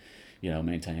to, you know,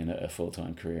 maintain a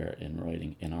full-time career in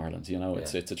writing in Ireland? You know,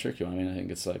 it's a tricky one. I mean, I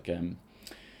think it's like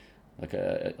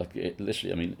it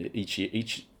literally, I mean,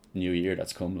 each new year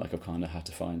that's come, like, I've kind of had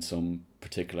to find some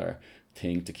particular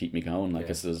thing to keep me going, like,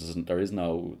 there is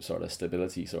no sort of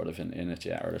stability sort of in it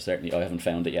yet, or certainly I haven't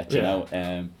found it yet, you know.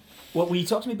 Well, will you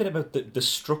talk to me a bit about the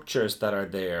structures that are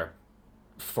there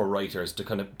for writers to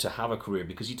kind of to have a career?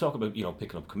 Because you talk about, you know,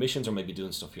 picking up commissions or maybe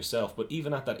doing stuff yourself, but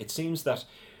even at that, it seems that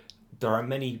there are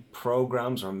many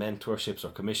programs or mentorships or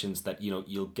commissions that, you know,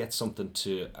 you'll get something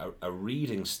to a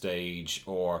reading stage,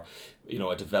 or, you know,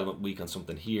 a development week on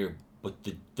something here, but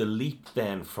the leap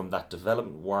then from that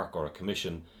development work or a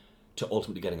commission to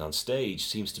ultimately getting on stage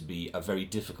seems to be a very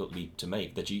difficult leap to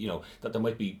make. That you know, that there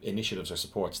might be initiatives or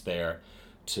supports there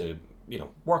to, you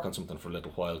know, work on something for a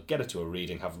little while, get it to a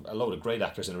reading, have a load of great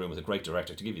actors in a room with a great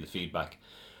director to give you the feedback,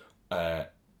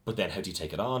 but then how do you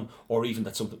take it on? Or even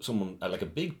that someone like a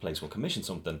big place will commission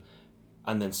something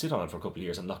and then sit on it for a couple of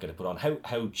years and not get it put on.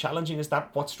 How challenging is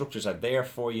that? What structures are there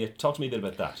for you? Talk to me a bit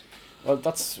about that. Well,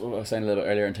 that's what I was saying a little bit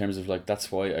earlier in terms of, like,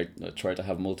 that's why I try to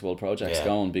have multiple projects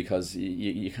going, because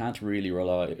you can't really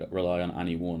rely on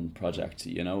any one project,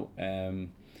 you know.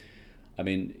 I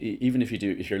mean, even if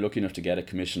you're lucky enough to get a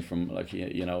commission from, like,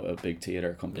 you know, a big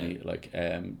theatre company, like,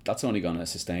 that's only going to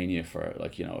sustain you for,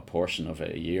 like, you know, a portion of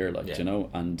a year, like, you know,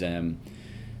 and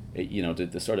you know,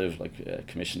 the sort of, like,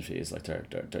 commission fees, like, they're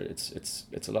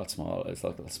it's a lot small. It's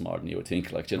like a lot smaller than you would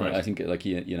think, like, you know. I think, like,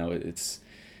 you know, it's,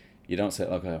 you don't say,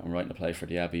 okay, I'm writing a play for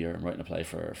the Abbey, or I'm writing a play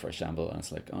for a Shamble, and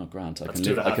it's like, oh, grant, I can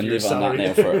live on that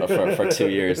now for 2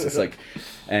 years. It's like,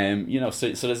 you know, so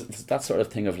there's that sort of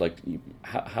thing of, like,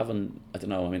 having, I don't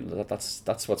know, I mean,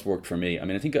 that's what's worked for me. I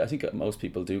mean, I think most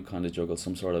people do kind of juggle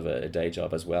some sort of a day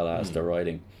job as well as their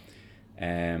writing,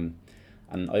 and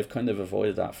I've kind of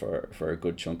avoided that for a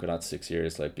good chunk of that 6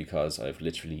 years, like, because I've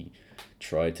literally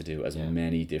tried to do as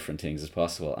many different things as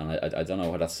possible, and I don't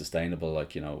know how that's sustainable,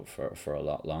 like, you know, for a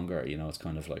lot longer, you know. It's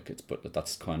kind of like, but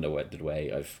that's kind of the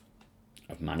way I've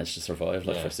managed to survive,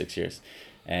 like, for 6 years,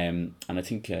 and I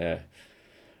think I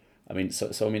mean,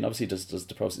 so I mean, obviously does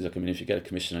the process, like, I mean, if you get a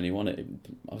commission and you want it,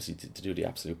 obviously to do the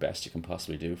absolute best you can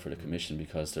possibly do for the commission,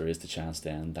 because there is the chance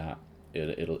then that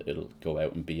it'll go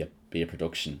out and be a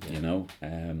production, you know,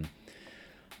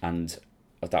 and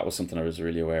that was something I was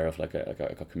really aware of. Like, I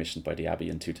got commissioned by the Abbey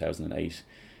in 2008,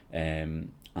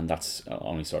 and that's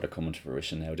only sort of coming to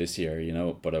fruition now this year, you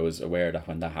know. But I was aware that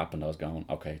when that happened, I was going,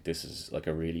 okay, this is, like,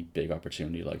 a really big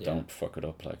opportunity. Like, don't fuck it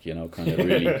up. Like, you know, kind of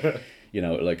really, you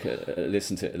know, like,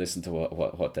 listen to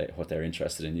what they're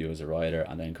interested in you as a writer,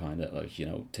 and then kind of, like, you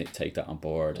know, take that on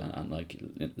board, and like,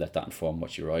 let that inform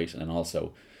what you write, and then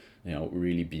also, you know,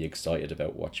 really be excited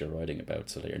about what you're writing about,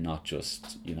 so that you're not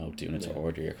just, you know, doing it to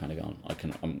order. You're kind of going,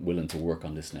 I'm willing to work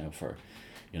on this now for,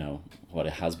 you know, what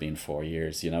it has been 4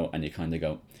 years, you know, and you kind of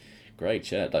go,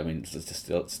 great, yeah, I mean, to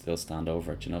still stand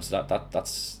over it, you know. So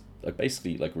that's like,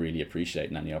 basically, like, really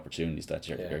appreciating any opportunities that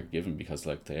you're given, because,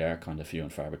 like, they are kind of few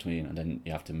and far between, and then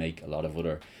you have to make a lot of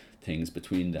other things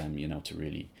between them, you know, to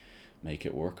really make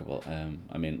it workable.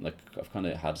 I mean, like, I've kind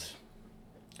of had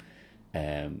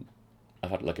I've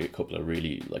had, like, a couple of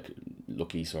really, like,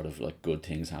 lucky sort of, like, good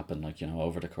things happen, like, you know,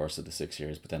 over the course of the 6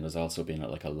 years. But then there's also been,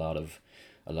 like, a lot of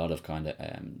kind of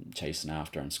chasing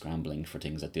after and scrambling for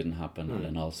things that didn't happen, and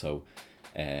then also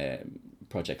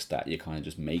projects that you kind of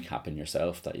just make happen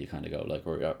yourself, that you kind of go, like,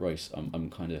 right, I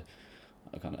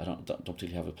don't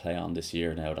particularly have a play on this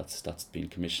year now that's been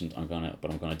commissioned. I'm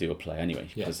gonna do a play anyway,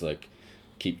 because, like,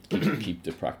 keep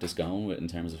the practice going with, in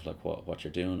terms of, like, what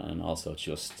you're doing, and also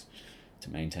just to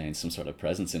maintain some sort of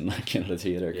presence in, like, you know, the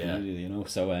theatre community, you know.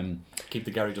 So keep the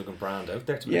Gary Duggan brand out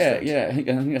there. I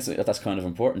think that's kind of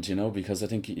important, you know, because I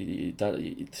think that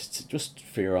it's just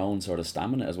for your own sort of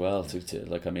stamina as well. To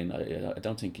like, I mean, I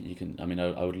don't think you can. I mean,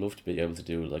 I would love to be able to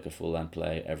do, like, a full length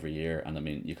play every year, and I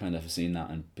mean, you kind of have seen that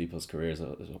in people's careers.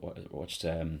 I watched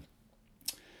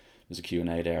was a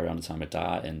Q&A there around the time of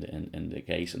that in the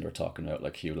gate, and they were talking about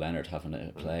like Hugh Leonard having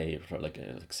a play for like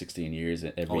 16 years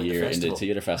every year in the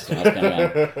theatre festival. I was kind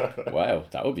of going, wow,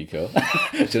 that would be cool.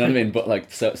 Do you know what I mean? But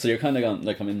like, so you're kind of going,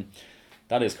 like, I mean,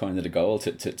 that is kind of the goal,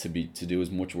 to do as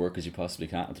much work as you possibly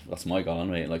can. That's my goal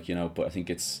anyway. Like, you know, but I think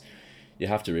you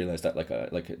have to realize that like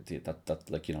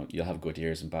you know, you'll have good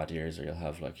years and bad years, or you'll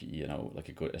have like, you know, like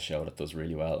a show that does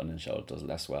really well and then a show that does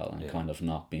less well, and kind of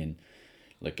not being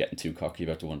like getting too cocky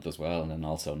about the one that does well, and then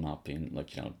also not being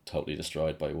like, you know, totally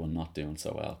destroyed by one not doing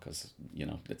so well, because, you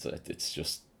know, it's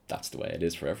just, that's the way it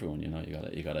is for everyone. You know,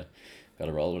 you gotta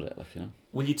roll with it, like, you know.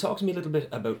 Will you talk to me a little bit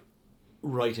about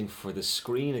writing for the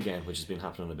screen again, which has been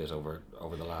happening a bit over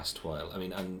the last while? I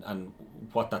mean, and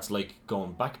what that's like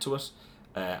going back to it,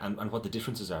 and what the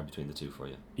differences are between the two for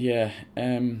you. Yeah.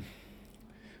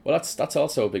 Well, that's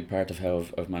also a big part of how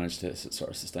I've managed to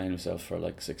sort of sustain myself for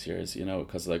like 6 years, you know,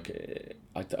 because like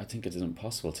I think it is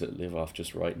impossible to live off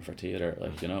just writing for theatre.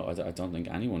 Like, you know, I don't think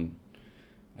anyone,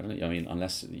 I mean,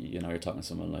 unless, you know, you're talking to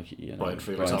someone like, you know, Brian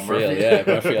Friel,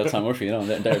 Tom Murphy, you know,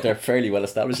 they're fairly well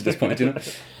established at this point, you know.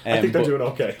 I think they're doing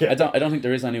okay. Yeah. I don't think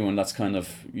there is anyone that's kind of,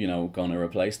 you know, going to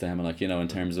replace them, and like, you know, in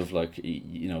terms of like,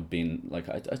 you know, being like,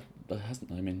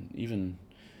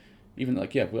 even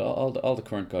like, yeah, well, all the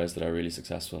current guys that are really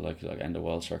successful, like Enda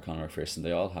Walsh or Conor McPherson,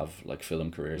 they all have like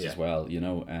film careers as well, you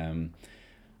know,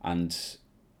 and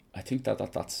I think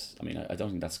that's, I mean, I don't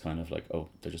think that's kind of like, oh,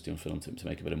 they're just doing film to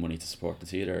make a bit of money to support the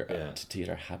theatre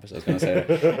habit, I was going to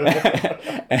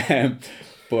say.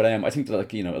 But I think that,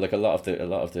 like, you know, like a lot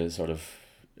of the sort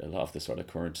of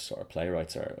current sort of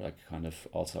playwrights are like kind of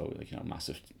also, like, you know,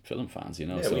 massive film fans, you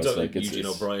know. Yeah, so we it's don't like Eugene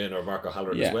O'Brien or Mark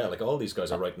O'Halloran as well. Like, all these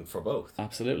guys are writing for both.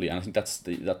 Absolutely, and I think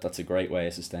that's a great way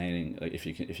of sustaining. Like, if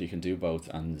you can do both,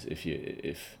 and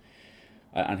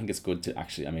I think it's good to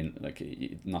actually, I mean, like,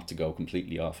 not to go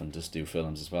completely off and just do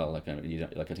films as well. Like, I mean,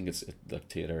 I think it's like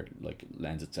theatre, like,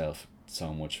 lends itself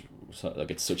so much, like,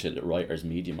 it's such a writer's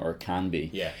medium, or it can be.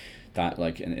 Yeah. That,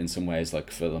 like, in some ways, like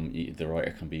film, the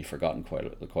writer can be forgotten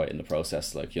quite in the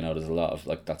process. Like, you know, there's a lot of,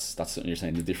 like, that's something you're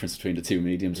saying, the difference between the two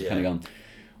mediums. Yeah. Kind of gone.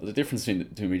 Well, the difference between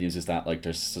the two mediums is that, like,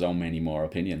 there's so many more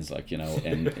opinions. Like, you know,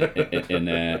 in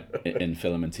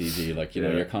film and TV, like, you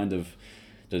know, you're kind of,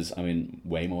 there's, I mean,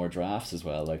 way more drafts as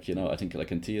well. Like, you know, I think,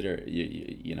 like, in theatre,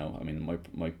 you know, I mean,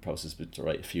 my process is to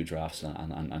write a few drafts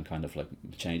and kind of like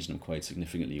changing them quite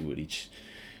significantly with each,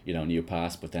 you know, new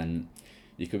pass. But then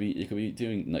you could be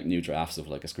doing like new drafts of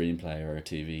like a screenplay or a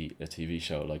TV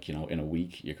show, like, you know, in a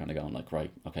week. You're kind of going like,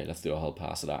 right, okay, let's do a whole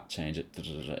pass of that, change it,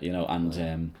 you know,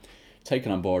 and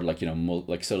taking on board, like, you know,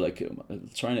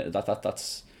 trying to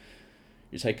that's.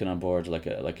 You're taking on board like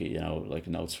a you know, like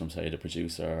notes from, say, the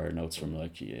producer, or notes from,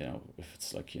 like, you know, if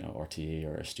it's like, you know, RTE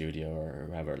or a studio or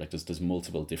whatever. Like, there's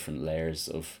multiple different layers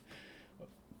of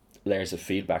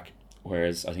feedback.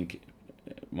 Whereas I think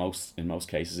in most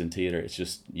cases in theatre, it's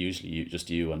just usually just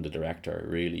you and the director,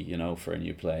 really, you know, for a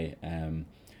new play.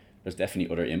 There's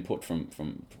definitely other input from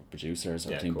producers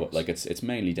or everything, but like it's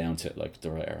mainly down to like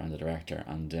the writer and the director,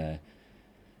 and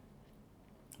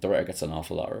the writer gets an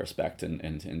awful lot of respect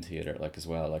in theatre, like, as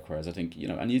well. Like, whereas I think, you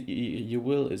know, and you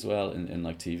will as well in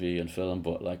like TV and film,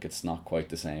 but like it's not quite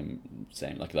the same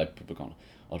like people going,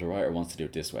 oh, the writer wants to do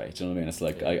it this way. Do you know what I mean? It's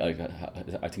like,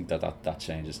 I think that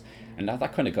changes, and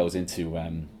that kind of goes into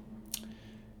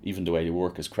even the way your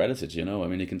work is credited. You know, I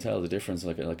mean, you can tell the difference.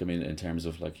 Like I mean, in terms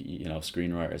of, like, you know,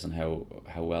 screenwriters, and how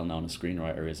well known a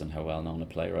screenwriter is and how well known a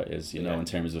playwright is. You know, in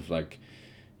terms of, like,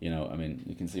 you know, I mean,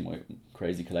 you can see my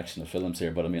crazy collection of films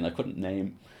here, but I mean, I couldn't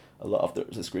name a lot of the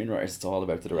screenwriters. It's all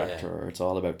about the director, or it's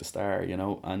all about the star, you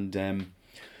know. And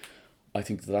I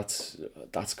think that's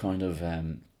kind of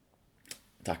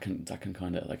that can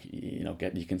kind of, like, you know,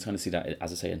 you can kind of see that,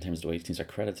 as I say, in terms of the way things are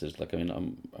credited. Like, I mean,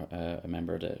 I'm a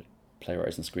member of the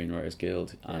Playwrights and Screenwriters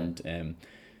Guild, and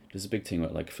there's a big thing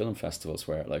with, like, film festivals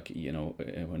where, like, you know,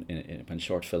 when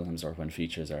short films or when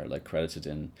features are, like, credited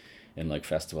in like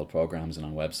festival programs and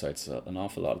on websites, an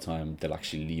awful lot of time they'll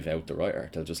actually leave out the writer.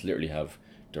 They'll just literally have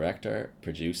director,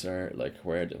 producer, like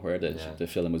where the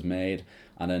film was made,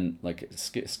 and then, like,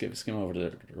 skim over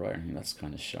the writer. I think that's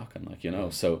kind of shocking, like, you know.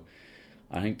 So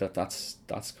I think that's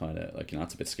kind of, like, you know,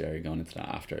 it's a bit scary going into that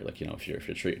after, like, you know, if you're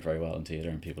treated very well in theatre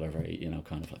and people are very, you know,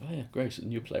 kind of like, oh yeah, great, a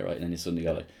new playwright, and then you suddenly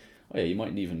go like, oh yeah, you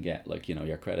mightn't even get, like, you know,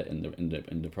 your credit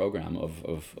in the program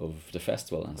of the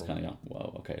festival, and it's kind of going,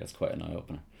 wow, okay, that's quite an eye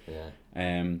opener. Yeah.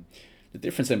 The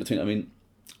difference in between, I mean,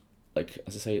 like,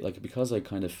 as I say, like, because I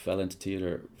kind of fell into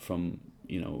theatre from,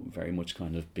 you know, very much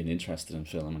kind of being interested in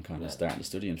film and kind of starting to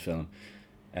study in film,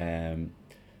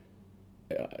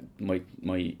 my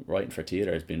writing for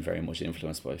theatre has been very much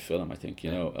influenced by film, I think,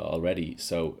 you know, already.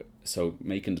 So so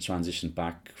making the transition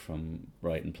back from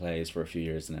writing plays for a few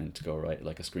years and then to go write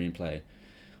like a screenplay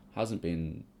hasn't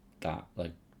been that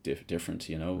like different,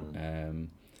 you know.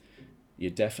 You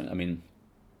definitely, I mean,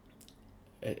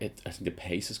 I think the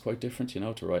pace is quite different, you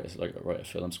know. To write a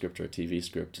film script or a TV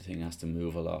script, the thing has to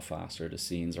move a lot faster. The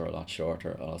scenes are a lot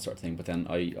shorter, all that sort of thing. But then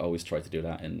I always try to do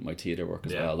that in my theatre work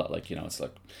as well. That, like, you know, it's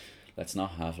like, let's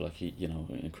not have like, you know,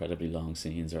 incredibly long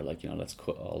scenes, or like, you know, let's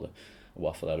cut all the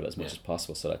waffle out of it as much as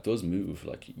possible, so that does move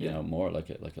like, you know, more like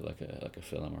a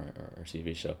film or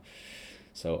TV show.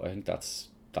 So I think that's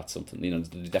something, you know,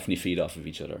 they definitely feed off of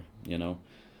each other, you know.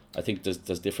 I think there's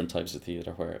different types of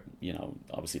theatre where, you know,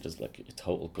 obviously there's like a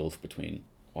total gulf between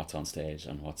what's on stage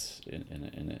and what's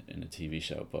in a TV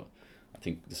show, but I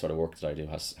think the sort of work that I do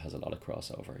has a lot of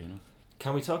crossover, you know.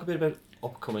 Can we talk a bit about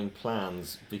upcoming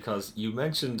plans? Because you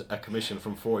mentioned a commission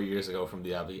from 4 years ago from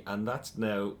the Abbey, and that's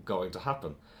now going to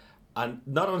happen. And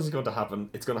not only is it going to happen,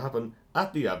 it's going to happen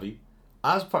at the Abbey,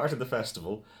 as part of the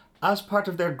festival, as part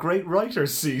of their Great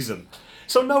Writers season.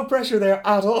 So no pressure there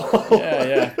at all.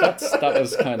 Yeah, that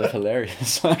was kind of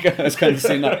hilarious. Like, I was kind of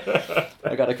seeing that.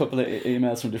 I got a couple of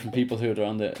emails from different people who are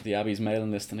on the Abbey's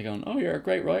mailing list, and they're going, "Oh, you're a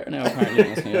great writer now, apparently." And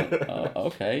I was going, "Oh,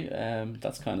 okay,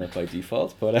 that's kind of by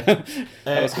default." But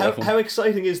how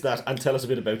exciting is that? And tell us a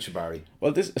bit about Shibari.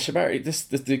 Well, the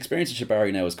experience of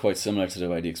Shibari now is quite similar to the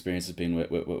way the experience has been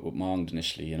with Monged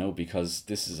initially, you know, because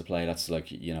this is a play that's like,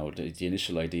 you know, the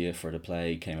initial idea for the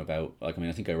play came about, like, I mean,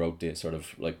 I think I wrote the sort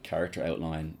of like character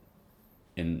outline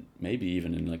in maybe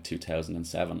even in like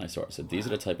 2007. I sort of said, these are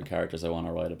the type of characters I want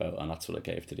to write about, and that's what I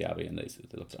gave to the Abbey, and they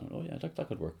looked at me, oh yeah, that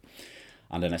could work.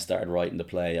 And then I started writing the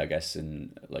play, I guess,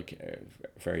 in like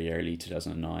very early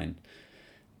 2009,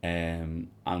 and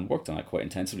worked on it quite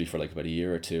intensively for like about a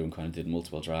year or two, and kind of did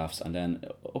multiple drafts. And then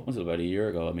up until about a year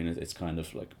ago, I mean, it's kind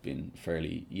of like been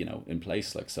fairly, you know, in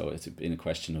place. Like, so it's been a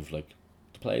question of like,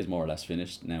 the play is more or less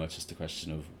finished now. It's just a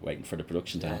question of waiting for the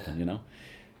production to happen, you know.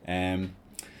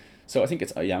 So I think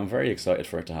I'm very excited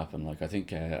for it to happen. Like, I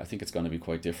think it's going to be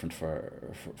quite different for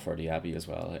the Abbey as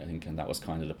well, I think, and that was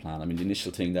kind of the plan. I mean, the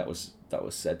initial thing that was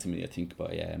said to me, I think,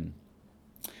 by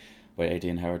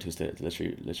Aidan Howard, who's the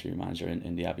literary manager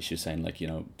in the Abbey, she was saying, like, you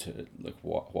know, to like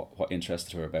what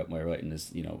interested her about my writing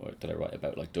is, you know, that I write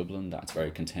about like Dublin, that's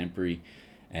very contemporary,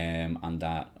 and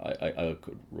that I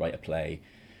could write a play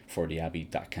for the Abbey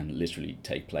that can literally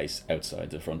take place outside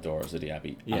the front doors of the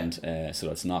Abbey. And so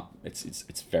it's not,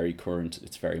 it's very current,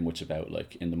 it's very much about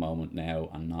like in the moment now,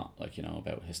 and not like, you know,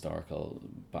 about historical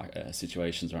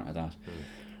situations or anything like that.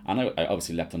 And I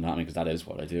obviously leapt on that because that is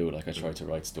what I do. Like, I try to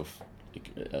write stuff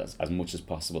as much as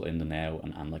possible in the now,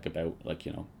 and like about like,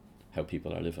 you know, how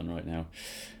people are living right now.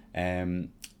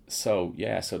 So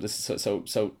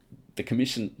the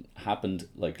commission happened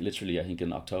like literally, I think,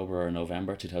 in October or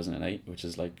November 2008, which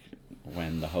is like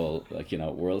when the whole, like, you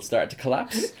know, world started to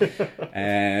collapse,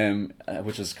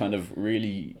 which was kind of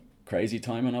really crazy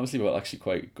timing, obviously, but actually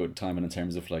quite good timing in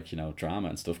terms of like, you know, drama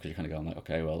and stuff, because you're kind of going like,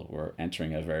 okay, well, we're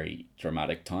entering a very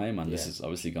dramatic time, and this is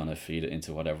obviously going to feed it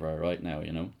into whatever I write now,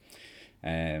 you know.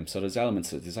 So there's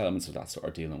elements of that sort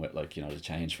of dealing with, like, you know, the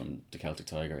change from the Celtic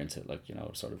Tiger into, like, you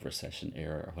know, sort of recession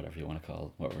era, or whatever you want to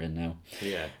call what we're in now.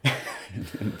 Yeah.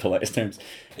 in the politest terms.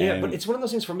 Yeah, but it's one of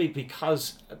those things for me,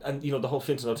 because, and you know, the whole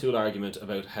Fintan O'Toole argument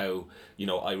about how, you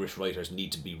know, Irish writers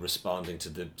need to be responding to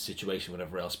the situation,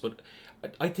 whatever else. But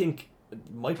I think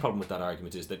my problem with that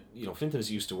argument is that, you know, Fintan is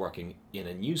used to working in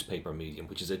a newspaper medium,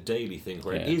 which is a daily thing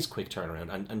where it is quick turnaround,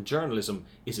 and journalism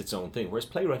is its own thing, whereas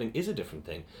playwriting is a different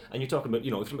thing. And you're talking about,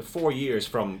 you know, from 4 years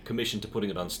from commission to putting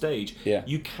it on stage,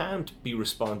 you can't be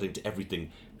responding to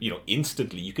everything, you know,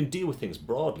 instantly. You can deal with things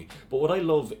broadly. But what I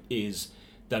love is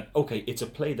that, okay, it's a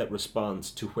play that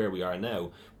responds to where we are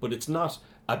now, but it's not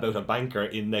about a banker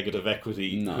in negative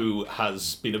equity who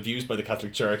has been abused by the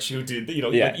Catholic Church, who did, you know,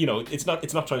 you know, it's not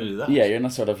trying to do that. Yeah, you're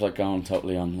not sort of like going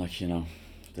totally on, like, you know,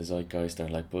 the zeitgeist or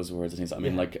like buzzwords and things. I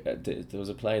mean, like there was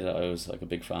a play that I was like a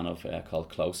big fan of called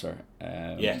Closer.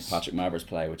 Patrick Marber's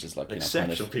play, which is like, you know,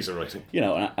 exceptional kind of, piece of writing. You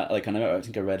know, and I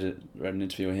think I read an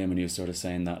interview with him, and he was sort of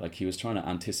saying that like he was trying to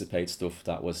anticipate stuff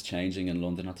that was changing in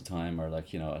London at the time, or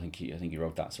like, you know, I think he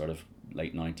wrote that sort of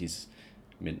late 90s.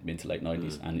 Mid to late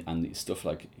 90s, and stuff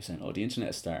like, he's saying, oh, the internet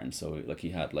is starting, so like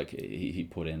he had like he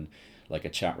put in like a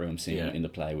chat room scene in the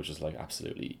play, which was like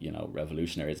absolutely, you know,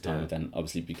 revolutionary at the time, but then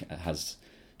obviously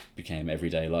became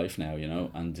everyday life now, you know,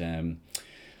 and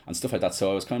stuff like that. So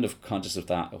I was kind of conscious of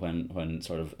that when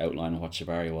sort of outlining what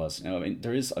Shibari was. You know, I mean,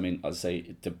 there is, I mean, I'd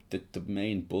say the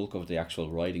main bulk of the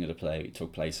actual writing of the play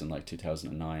took place in like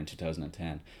 2009,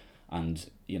 2010. And,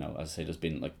 you know, as I say, there's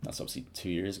been like, that's obviously 2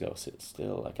 years ago, so it's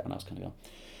still like, and I was kind of going,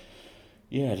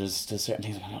 yeah, there's certain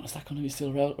things going on. Is that going to be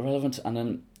still relevant? And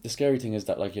then the scary thing is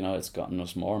that, like, you know, it's gotten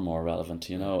us more and more relevant.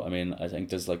 You know, I mean, I think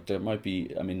there might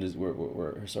be. I mean,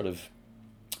 we're sort of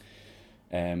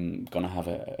gonna have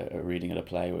a reading of the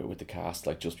play with the cast,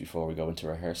 like, just before we go into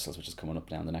rehearsals, which is coming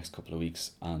up now in the next couple of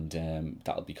weeks, and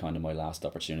that'll be kind of my last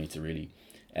opportunity to really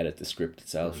edit the script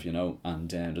itself, you know. And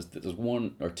there's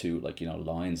one or two, like, you know,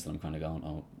 lines that I'm kind of going,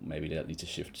 oh, maybe they'll need to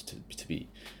shift to be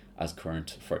as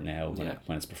current for now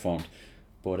when it's performed.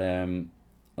 But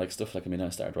like stuff like, I mean, I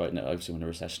started writing it obviously when the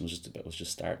recession was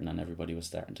just starting, and everybody was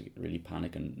starting to really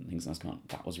panic and things, and I was going,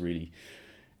 that was really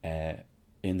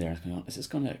in there, going, is this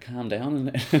going to calm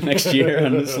down in next year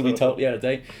and this will be totally out of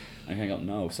date? And I kind of go,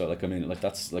 no. So, like, I mean, like,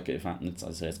 that's like, if it's, as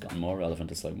I say, it's gotten more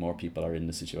relevant. It's like more people are in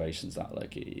the situations that,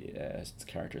 like, the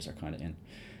characters are kind of in.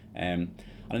 And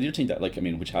the other thing that, like, I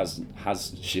mean, which has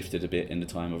shifted a bit in the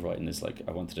time of writing is, like,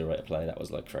 I wanted to write a play that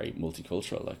was, like, very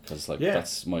multicultural, like, because, like,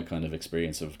 that's my kind of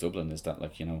experience of Dublin, is that,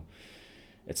 like, you know,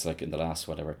 it's like in the last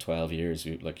 12 years,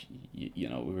 we, like, you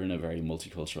know, we were in a very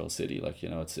multicultural city. Like, you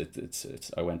know, it's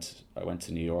I went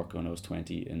to New York when I was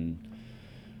 20 in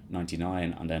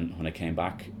 99, and then when I came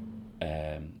back,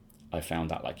 I found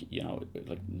that, like, you know,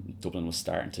 like, Dublin was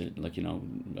starting to, like, you know,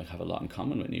 like, have a lot in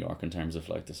common with New York in terms of,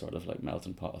 like, the sort of, like,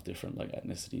 melting pot of different, like,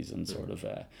 ethnicities and sort of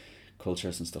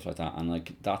cultures and stuff like that. And,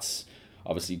 like, that's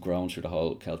obviously grown through the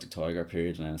whole Celtic Tiger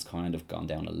period, and then it's kind of gone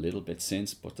down a little bit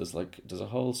since. But there's a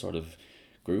whole sort of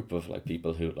group of, like,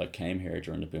 people who, like, came here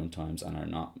during the boom times and are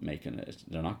not making it,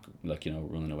 they're not, like, you know,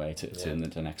 running away to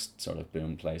the next sort of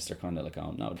boom place. They're kind of like,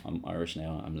 oh no, I'm Irish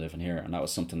now, I'm living here. And that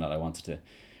was something that I wanted to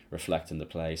reflect in the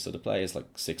play. So the play is,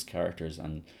 like, 6 characters,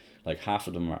 and, like, half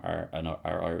of them are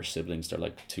Irish siblings. They're,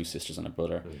 like, 2 sisters and a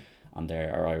brother, and they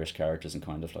are Irish characters, and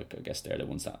kind of, like, I guess they're the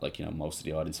ones that, like, you know, most of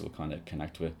the audience will kind of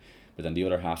connect with. But then the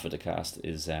other half of the cast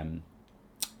is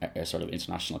are sort of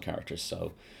international characters.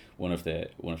 So one of the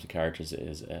characters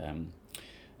is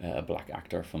a black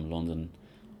actor from London,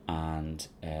 and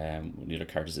the other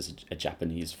characters is a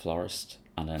Japanese florist,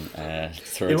 and then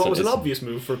third. In what was an obvious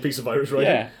move for a piece of Irish writing.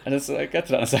 Yeah, and it's, I'll get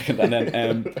to that in a second. And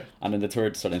then and then the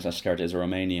third sort of international character is a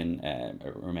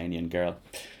Romanian girl,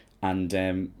 and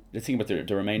the thing about the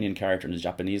Romanian character and the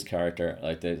Japanese character,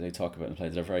 like, they talk about in the play,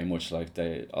 they're very much like,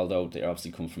 although they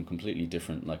obviously come from completely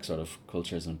different, like, sort of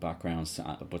cultures and backgrounds,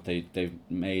 but they've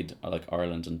made, like,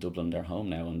 Ireland and Dublin their home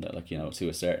now, and, like, you know, to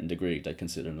a certain degree they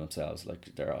consider themselves,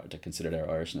 like, they consider their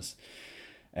Irishness,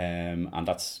 and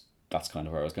that's kind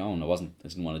of where I was going. I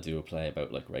didn't want to do a play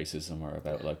about, like, racism or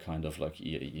about, like, kind of, like,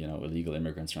 you know, illegal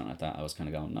immigrants or anything like that. I was kind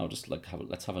of going, no, just, like,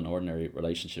 let's have an ordinary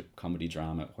relationship comedy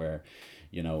drama where,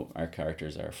 you know, our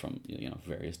characters are from, you know,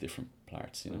 various different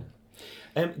parts, you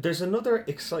know. There's another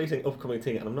exciting upcoming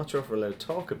thing, and I'm not sure if we're allowed to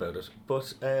talk about it,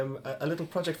 but a little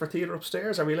project for Theatre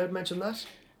Upstairs. Are we allowed to mention that?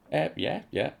 Yeah.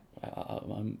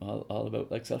 I'm all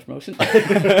about, like, self-promotion.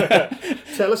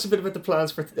 Tell us a bit about the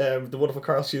plans for the wonderful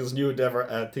Carl Shields' new endeavour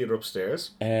at Theatre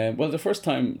Upstairs. Well, the first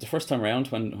time around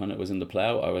when it was in the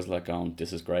Plough, I was like, oh,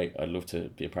 this is great, I'd love to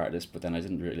be a part of this, but then I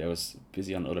was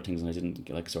busy on other things, and I didn't,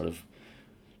 like, sort of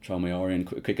throw my oar in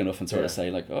quick enough and sort of say,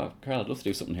 like, oh, Carl, I'd love to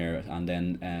do something here. And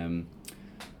then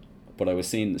but I was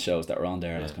seeing the shows that were on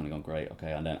there, and I was kind of going, great,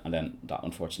 okay. And then that,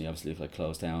 unfortunately, obviously, like,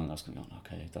 closed down, and I was kind of going,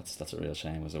 okay, that's a real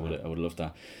shame, because I would loved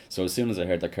that. So as soon as I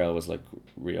heard that Carl was, like,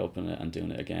 reopening it and doing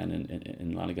it again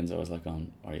in Lanigan's, I was like, all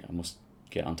right, I must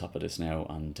get on top of this now,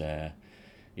 and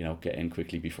you know, get in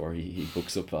quickly before he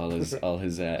books up all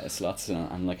his slots,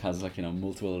 and like, has, like, you know,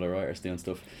 multiple other writers doing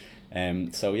stuff.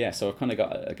 So I've kind of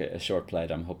got, like, a short play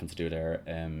that I'm hoping to do there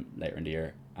later in the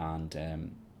year, and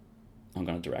I'm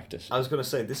going to direct it. I was going to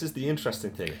say, this is the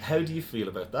interesting thing. How do you feel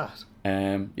about that?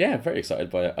 Yeah, very excited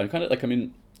by it. I'm kind of, like, I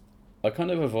mean, I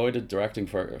kind of avoided directing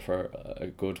for a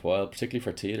good while, particularly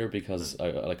for theatre, because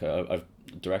I've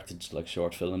directed, like,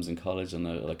 short films in college, and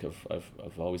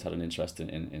I've always had an interest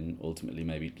in ultimately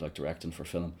maybe, like, directing for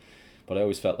film. But I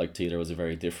always felt like theatre was a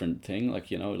very different thing.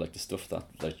 Like, you know, like, the stuff that,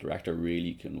 like, director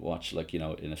really can watch, like, you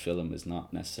know, in a film is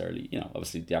not necessarily, you know,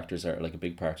 obviously the actors are, like, a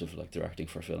big part of, like, directing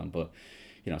for film, but,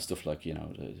 you know, stuff like, you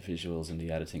know, the visuals and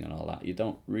the editing and all that, you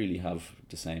don't really have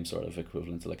the same sort of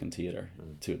equivalent to, like, in theatre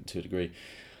to a degree.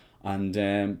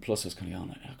 And plus I was kind of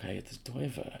going, okay, do I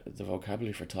have the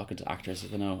vocabulary for talking to actors? I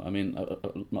don't know. I mean,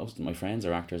 most of my friends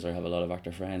are actors. I have a lot of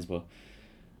actor friends, but,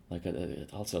 like,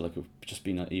 also, like, just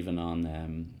been even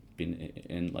on been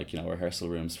in, like, you know, rehearsal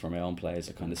rooms for my own plays.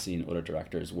 I kind of seen other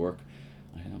directors work.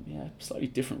 Slightly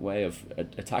different way of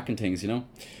attacking things, you know.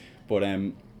 But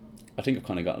I think I've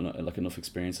kind of got, like, enough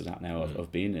experience of that now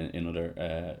of being in other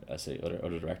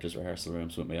other directors' rehearsal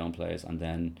rooms with my own plays, and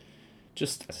then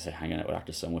just, as I say, hanging out with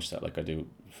actors so much that like I do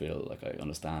feel like I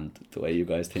understand the way you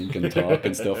guys think and talk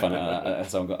and stuff, and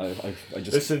so I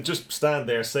just listen. Just stand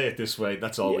there, say it this way.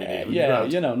 That's all we need. Yeah,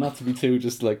 you know, not to be too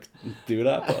just like do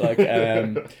that, but like,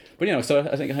 but you know, so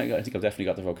I think I've definitely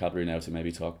got the vocabulary now to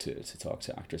maybe talk to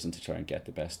actors and to try and get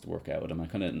the best work out of them. I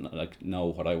kind of like know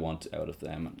what I want out of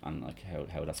them and like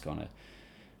how that's gonna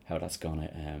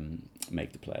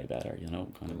make the play better, you know,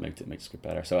 kind of make the script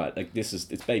better. So like it's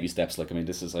baby steps. Like I mean,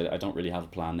 this is I don't really have a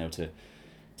plan now to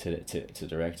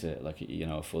direct it like, you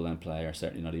know, a full length play, or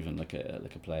certainly not even like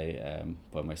a play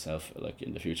by myself like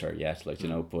in the future yet, like, you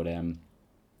know. But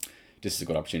this is a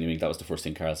good opportunity. I mean, that was the first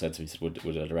thing Carl said to me. He said,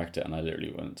 would I direct it? And I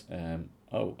literally went,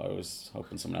 oh, I was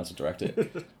hoping someone else would direct it.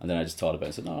 And then I just thought about it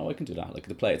and said, no, I can do that. Like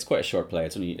the play, it's quite a short play.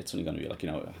 It's only going to be like,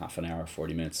 you know, half an hour,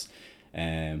 40 minutes.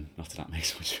 Not that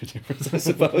makes much of a difference, I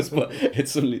suppose, but it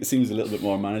seems a little bit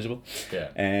more manageable.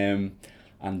 Yeah.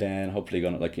 And then hopefully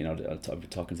gonna, like, you know, I'll be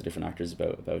talking to different actors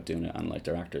about doing it, and like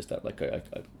they're actors that like I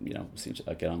you know, seem to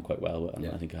get on quite well with, and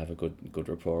I think I have a good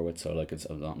rapport with. So like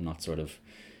I'm not sort of,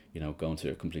 you know, going to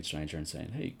a complete stranger and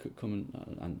saying, hey, come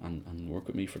and work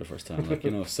with me for the first time, like, you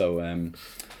know. So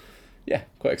yeah,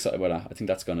 quite excited about that. I think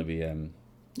that's going to be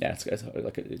yeah, it's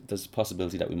like there's a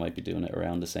possibility that we might be doing it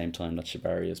around the same time that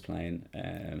Shibari is playing,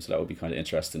 so that would be kind of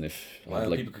interesting if like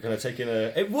people could kind of take in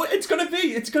it's gonna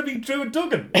be Drew and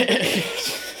Duggan.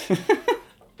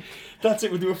 That's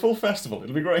it. We'll do a full festival.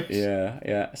 It'll be great.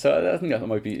 Yeah. So I think that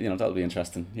might be, you know, that'll be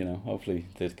interesting. You know, hopefully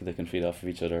they can feed off of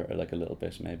each other like a little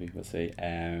bit. Maybe we'll see.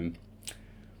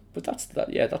 But that's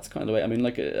that. Yeah, that's kind of the way. I mean,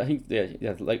 like I think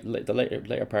like the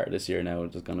later part of this year now,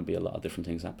 there's going to be a lot of different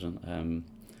things happening.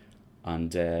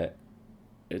 And the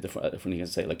funny thing to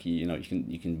say, like, you know,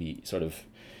 you can be sort of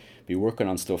be working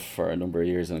on stuff for a number of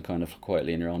years and kind of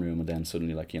quietly in your own room, and then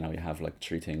suddenly, like, you know, you have like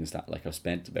 3 things that like I've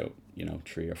spent about, you know,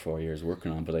 3 or 4 years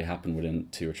working on, but they happen within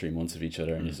 2 or 3 months of each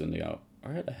other, and you suddenly go,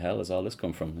 where the hell has all this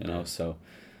come from, you know? So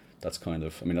that's kind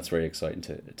of, I mean, that's very exciting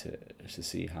to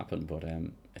see happen, but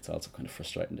it's also kind of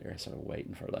frustrating that you're sort of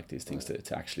waiting for like these things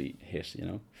to actually hit, you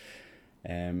know.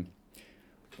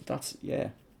 But that's, yeah.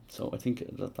 So I think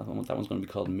that one's going to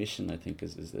be called Mission. I think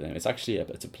is the name. It's actually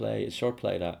it's a short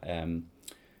play that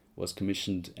was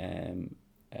commissioned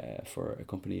for a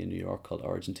company in New York called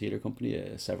Origin Theatre Company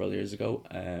several years ago,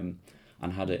 and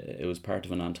it was part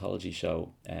of an anthology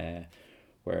show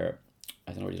where,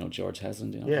 I don't know, you know George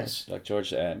Heslin, you know? Yes. Like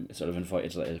George sort of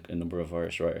invited like a number of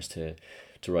Irish writers to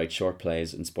write short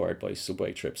plays inspired by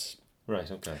subway trips. Right.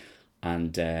 Okay.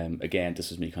 And again, this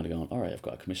was me kind of going, all right, I've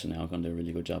got a commission now, I'm going to do a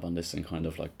really good job on this, and kind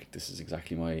of like, this is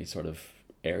exactly my sort of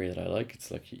area that I like. It's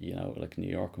like, you know, like New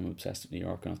York, I'm obsessed with New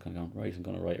York, and I was kind of going, right, I'm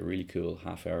going to write a really cool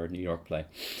half-hour New York play.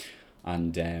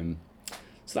 And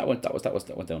so that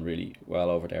went down really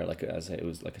well over there. Like, as it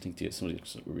was like, I think some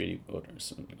really good,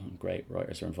 some great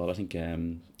writers are involved. I think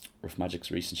Rough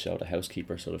Magic's recent show, The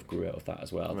Housekeeper, sort of grew out of that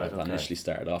as well. Right, that initially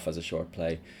started off as a short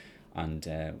play, and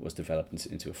was developed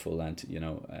into a full length, you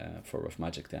know, for Rough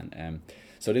Magic then.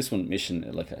 So this one, Mission,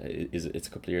 like it's a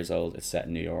couple of years old. It's set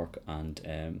in New York,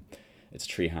 and it's a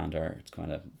 3-hander. It's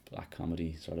kind of black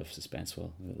comedy, sort of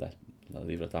suspenseful. I'll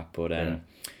leave it at that. But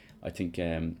I think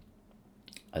as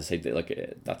I say, like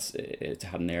it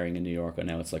had an airing in New York, and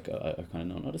now it's like I kind of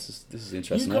know, no, this is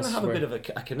interesting. You kind of have a bit of a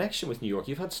connection with New York.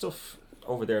 You've had stuff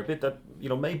over there a bit that, you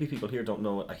know, maybe people here don't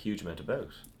know a huge amount about.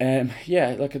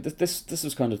 Yeah, like this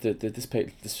was kind of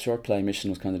this short play,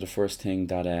 Mission, was kind of the first thing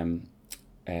that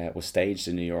was staged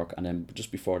in New York, and then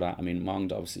just before that, I mean,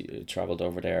 Mongd obviously travelled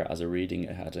over there as a reading.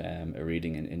 It had a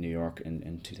reading in New York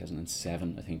in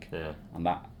 2007, I think. Yeah. And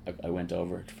that I went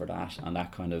over for that, and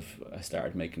that kind of, I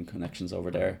started making connections over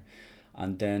there,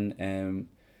 and then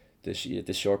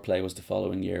the short play was the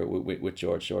following year with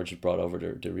George. George had brought over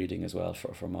the reading as well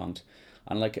for Mongd.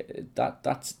 And like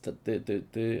that's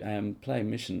the play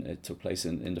Mission. It took place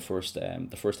in the first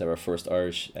ever First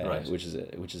Irish, right. which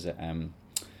is an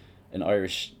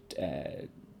Irish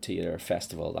theatre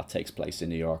festival that takes place in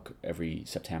New York every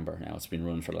September. Now it's been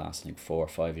run for the last, I think, 4 or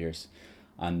 5 years,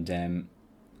 and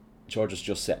George was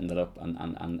just setting that up,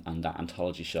 and that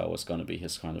anthology show was going to be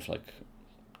his kind of like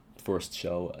first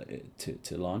show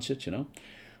to launch it, you know.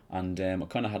 And I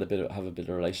kind of have a bit of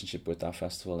a relationship with that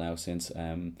festival now since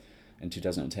in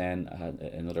 2010 I had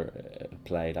another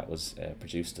play that was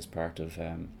produced as part of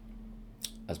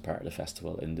the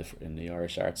festival in the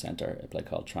Irish Arts Centre, a play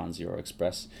called Trans Euro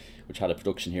Express, which had a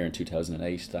production here in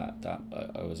 2008 that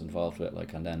I was involved with,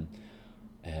 like, and then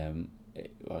I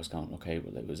was going, okay,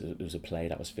 well, it was a play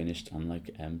that was finished, and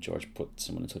like George put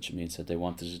someone in touch with me and said they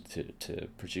wanted to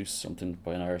produce something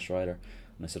by an Irish writer.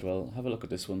 And I said, well, have a look at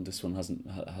this one. This one hasn't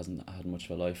had much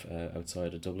of a life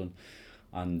outside of Dublin.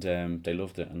 And they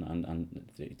loved it, and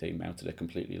they mounted it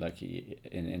completely, like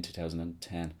in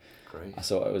 2010. Great.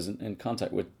 So I was in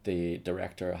contact with the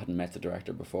director. I hadn't met the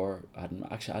director before. I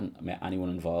hadn't met anyone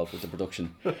involved with the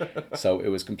production. So it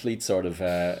was complete sort of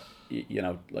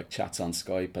like chats on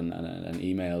Skype and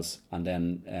emails, and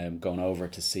then going over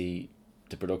to see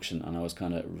the production. And I was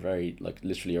kind of very, like,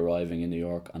 literally arriving in New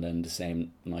York, and then the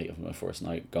same night of my first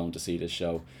night going to see this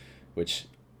show, which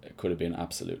could have been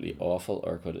absolutely awful,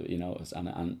 or could have,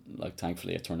 and like,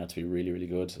 thankfully it turned out to be really, really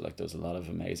good. Like, there was a lot of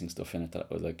amazing stuff in it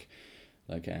that was like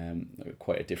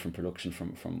quite a different production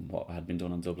from what had been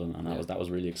done in Dublin, and that was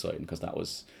really exciting, because that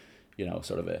was,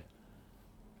 sort of a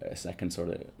second sort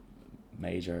of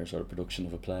major sort of production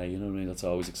of a play. You know what I mean? That's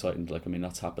always exciting. Like, I mean,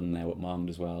 that's happened now with Monged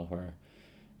as well, where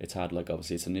it's had, like,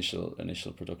 obviously its initial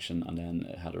production, and then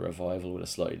it had a revival with a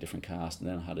slightly different cast, and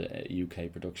then it had a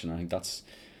UK production. I think that's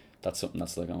something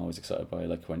that's, like, I'm always excited by.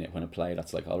 Like, when a play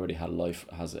that's, like, already had life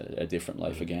has a different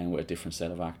life again with a different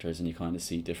set of actors, and you kind of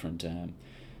see different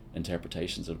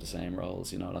interpretations of the same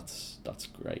roles. That's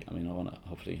great. I mean, I want to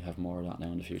hopefully have more of that now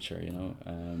in the future.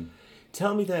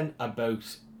 Tell me then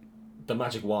about the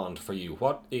magic wand for you.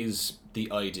 What is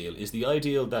the ideal? Is the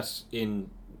ideal that in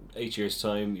 8 years'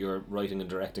 time you're writing and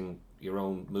directing your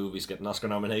own movies, getting Oscar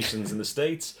nominations in the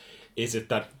States? Is it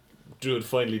that Drew would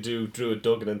finally do Druid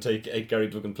Duggan and take 8 Gary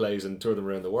Duggan plays and tour them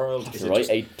around the world? Is it write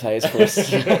 8 plays for us?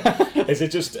 Is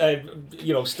it just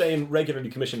staying regularly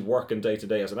commissioned work and day to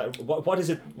day? What is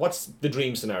it? What's the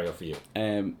dream scenario for you?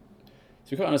 To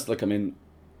be quite honest, like, I mean,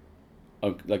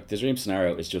 like, the dream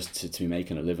scenario is just to be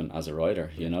making a living as a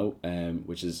writer,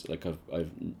 which is, like,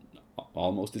 I've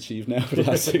almost achieved now for the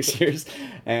last 6 years.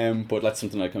 But that's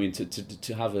something, like, I mean,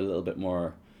 to have a little bit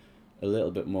more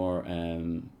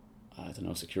I don't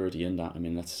know, security in that. I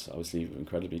mean, that's obviously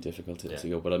incredibly difficult to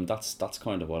go, but that's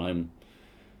kind of what I'm,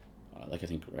 like, I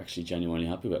think we're actually genuinely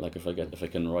happy with. Like, if I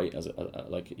can write as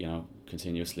like,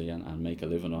 continuously and make a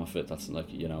living off it, that's,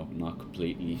 like, not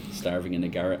completely starving in a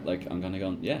garret. Like, I'm gonna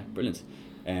go, yeah, brilliant.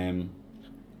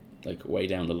 Like, way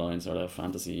down the line, sort of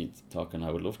fantasy talking,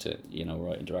 I would love to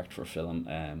write and direct for a film.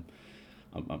 I'm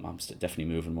definitely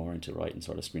moving more into writing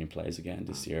sort of screenplays again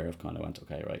this year. I've kind of went,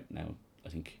 okay, right now, I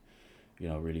think,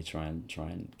 really try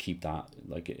and keep that,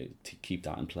 like, to keep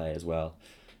that in play as well.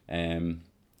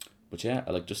 But yeah,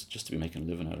 I like just to be making a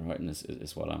living out of writing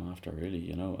is what I'm after, really,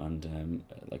 and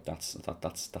like, that's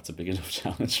a big enough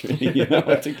challenge, really.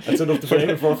 I think that's enough to be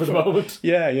aiming for the moment.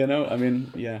 Yeah, I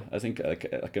mean, yeah, I think,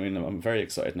 like, I mean, I'm very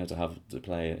excited now to have the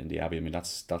play in the Abbey. I mean,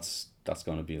 that's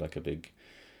going to be, like, a big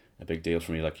deal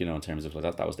for me, like, in terms of,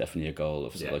 like, that was definitely a goal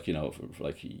of, like,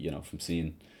 from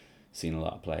seeing a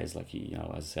lot of plays, like, as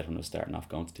I said, when I was starting off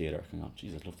going to theatre, I thought,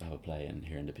 geez, I'd love to have a play in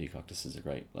here in the Peacock. This is a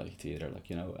great, like, theatre,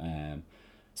 like,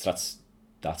 so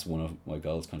that's one of my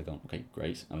goals, kind of going, okay,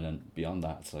 great. I mean, then beyond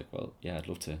that, it's like, well, yeah, I'd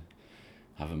love to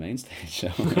have a main stage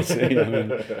show.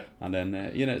 And then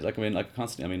like, I mean, like,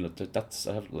 constantly, I mean, that's,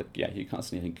 I have, like, yeah, you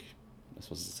constantly think, I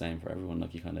suppose it's the same for everyone,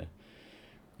 like, you kind of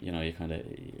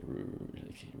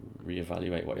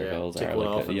reevaluate what your goals are,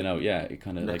 like, you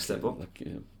kind of, like, step up, like,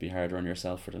 be harder on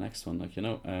yourself for the next one, like,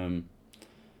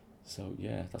 so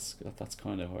yeah, that's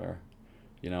kind of where,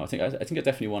 I think I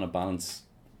definitely want to balance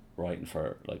writing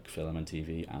for, like, film and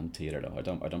TV and theatre, though. I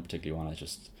don't particularly want to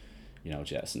just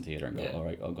jettison theatre and go, all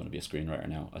right, I'm going to be a screenwriter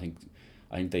now. I think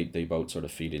they both sort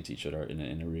of feed into each other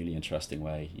in a really interesting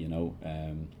way,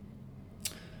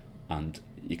 and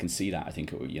you can see that, I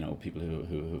think, people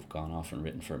who've gone off and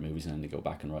written for movies, and then they go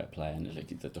back and write a play, and, like,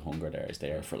 the hunger there is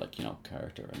there for, like,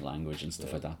 character and language and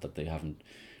stuff like that they haven't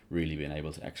really been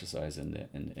able to exercise in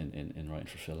writing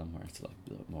for film, where it's, like, a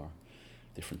little more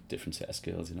different set of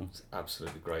skills, It's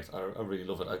absolutely great. I really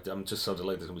love it. I'm just so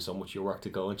delighted there's going to be so much of your work to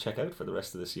go and check out for the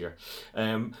rest of this year.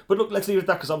 But look, let's leave it at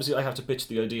that, because obviously I have to pitch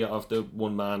the idea of the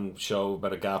one-man show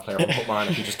about a GA player on Putman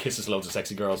and he just kisses loads of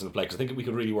sexy girls in the play, because I think we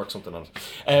could really work something on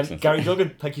it. Gary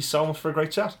Duggan, thank you so much for a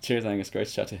great chat. Cheers, Angus. Great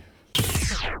to chat to you.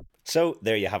 So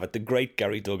there you have it, the great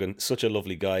Gary Duggan, such a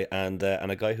lovely guy, and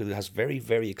a guy who has very,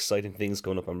 very exciting things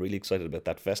going up. I'm really excited about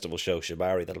that festival show,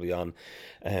 Shibari, that'll be on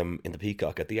in the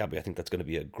Peacock at the Abbey. I think that's going to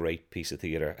be a great piece of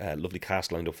theatre. Lovely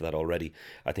cast lined up for that already.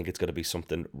 I think it's going to be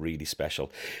something really special.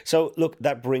 So look,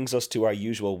 that brings us to our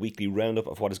usual weekly roundup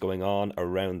of what is going on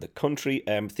around the country.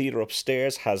 Theatre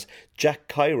Upstairs has Jack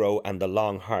Cairo and the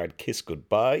Long Hard Kiss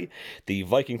Goodbye. The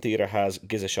Viking Theatre has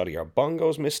Giz a Shot of Your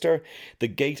Bongos, Mister. The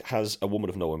Gate has A Woman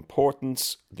of No Importance.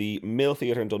 importance. The Mill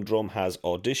Theatre in Dundrum has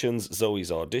auditions,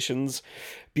 Zoe's auditions.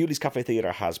 Bewley's Cafe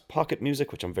Theatre has pocket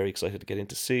music, which I'm very excited to get in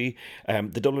to see.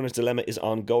 The Dubliner's Dilemma is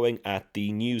ongoing at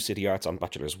the New City Arts on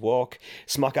Bachelor's Walk.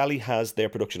 Smock Alley has their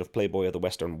production of Playboy of the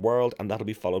Western World, and that'll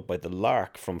be followed by The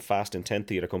Lark from Fast and 10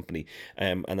 Theatre Company.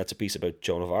 And that's a piece about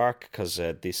Joan of Arc, because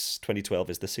this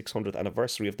 2012 is the 600th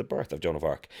anniversary of the birth of Joan of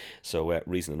Arc. So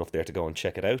reason enough there to go and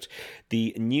check it out.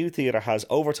 The New Theatre has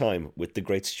Overtime with the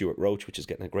great Stuart Roach, which is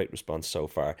getting a great response so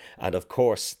far. And of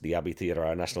course, the Abbey Theatre,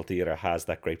 our National Theatre, has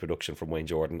that great production from Wayne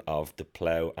Jordan of The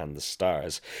Plough and the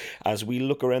Stars. As we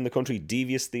look around the country,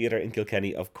 Devious Theatre in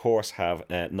Kilkenny, of course, have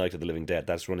Night of the Living Dead.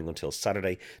 That's running until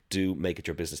Saturday. Do make it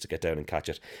your business to get down and catch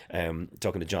it.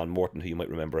 Talking to John Morton, who you might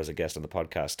remember as a guest on the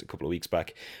podcast a couple of weeks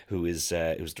back, who is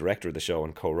director of the show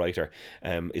and co-writer,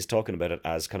 is talking about it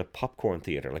as kind of popcorn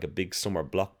theatre, like a big summer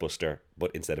blockbuster,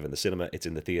 but instead of in the cinema, it's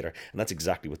in the theatre. And that's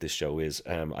exactly what this show is.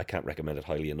 I can't recommend it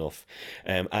highly enough.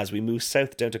 As we move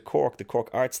south down to Cork, the Cork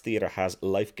Arts Theatre has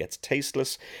Life Gets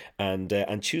Tasteless, and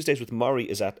Tuesdays with Maury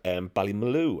is at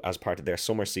Ballymaloe as part of their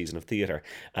summer season of theatre,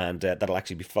 and that'll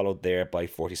actually be followed there by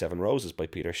 47 Roses by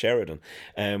Peter Sheridan.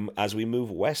 As we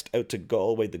move west out to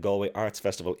Galway, the Galway Arts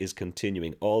Festival is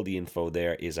continuing. All the info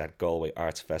there is at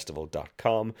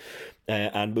galwayartsfestival.com.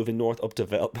 And moving north up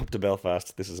to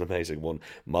Belfast, this is an amazing one.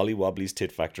 Molly Wobbly's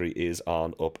Tit Factory is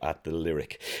on up at the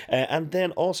Lyric. And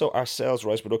then also ourselves,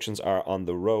 Rise Productions, are on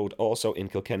the road. Also in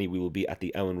Kilkenny, we will be at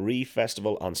the Owen Ree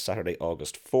Festival on Saturday,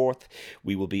 August 4th.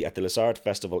 We will be at the Lizard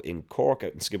Festival in Cork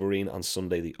out in Skibbereen on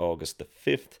Sunday, the August the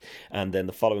 5th. And then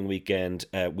the following weekend,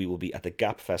 we will be at the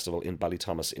Gap Festival in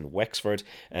Ballythomas in Wexford.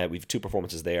 We have 2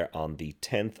 performances there on the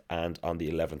 10th and on the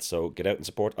 11th. So get out and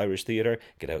support Irish theatre,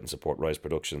 get out and support Rise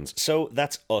Productions. So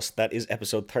that's us. That is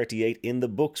episode 38 in the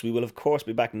books. We will, of course,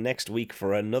 be back next week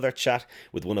for another chat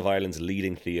with one of Ireland's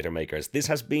leading theatre makers. This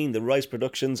has been the Rise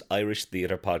Productions Irish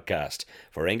Theatre Podcast.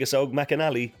 For Angus Og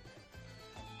McAnally,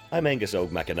 I'm Angus Og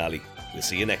McAnally. We'll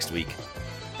see you next week.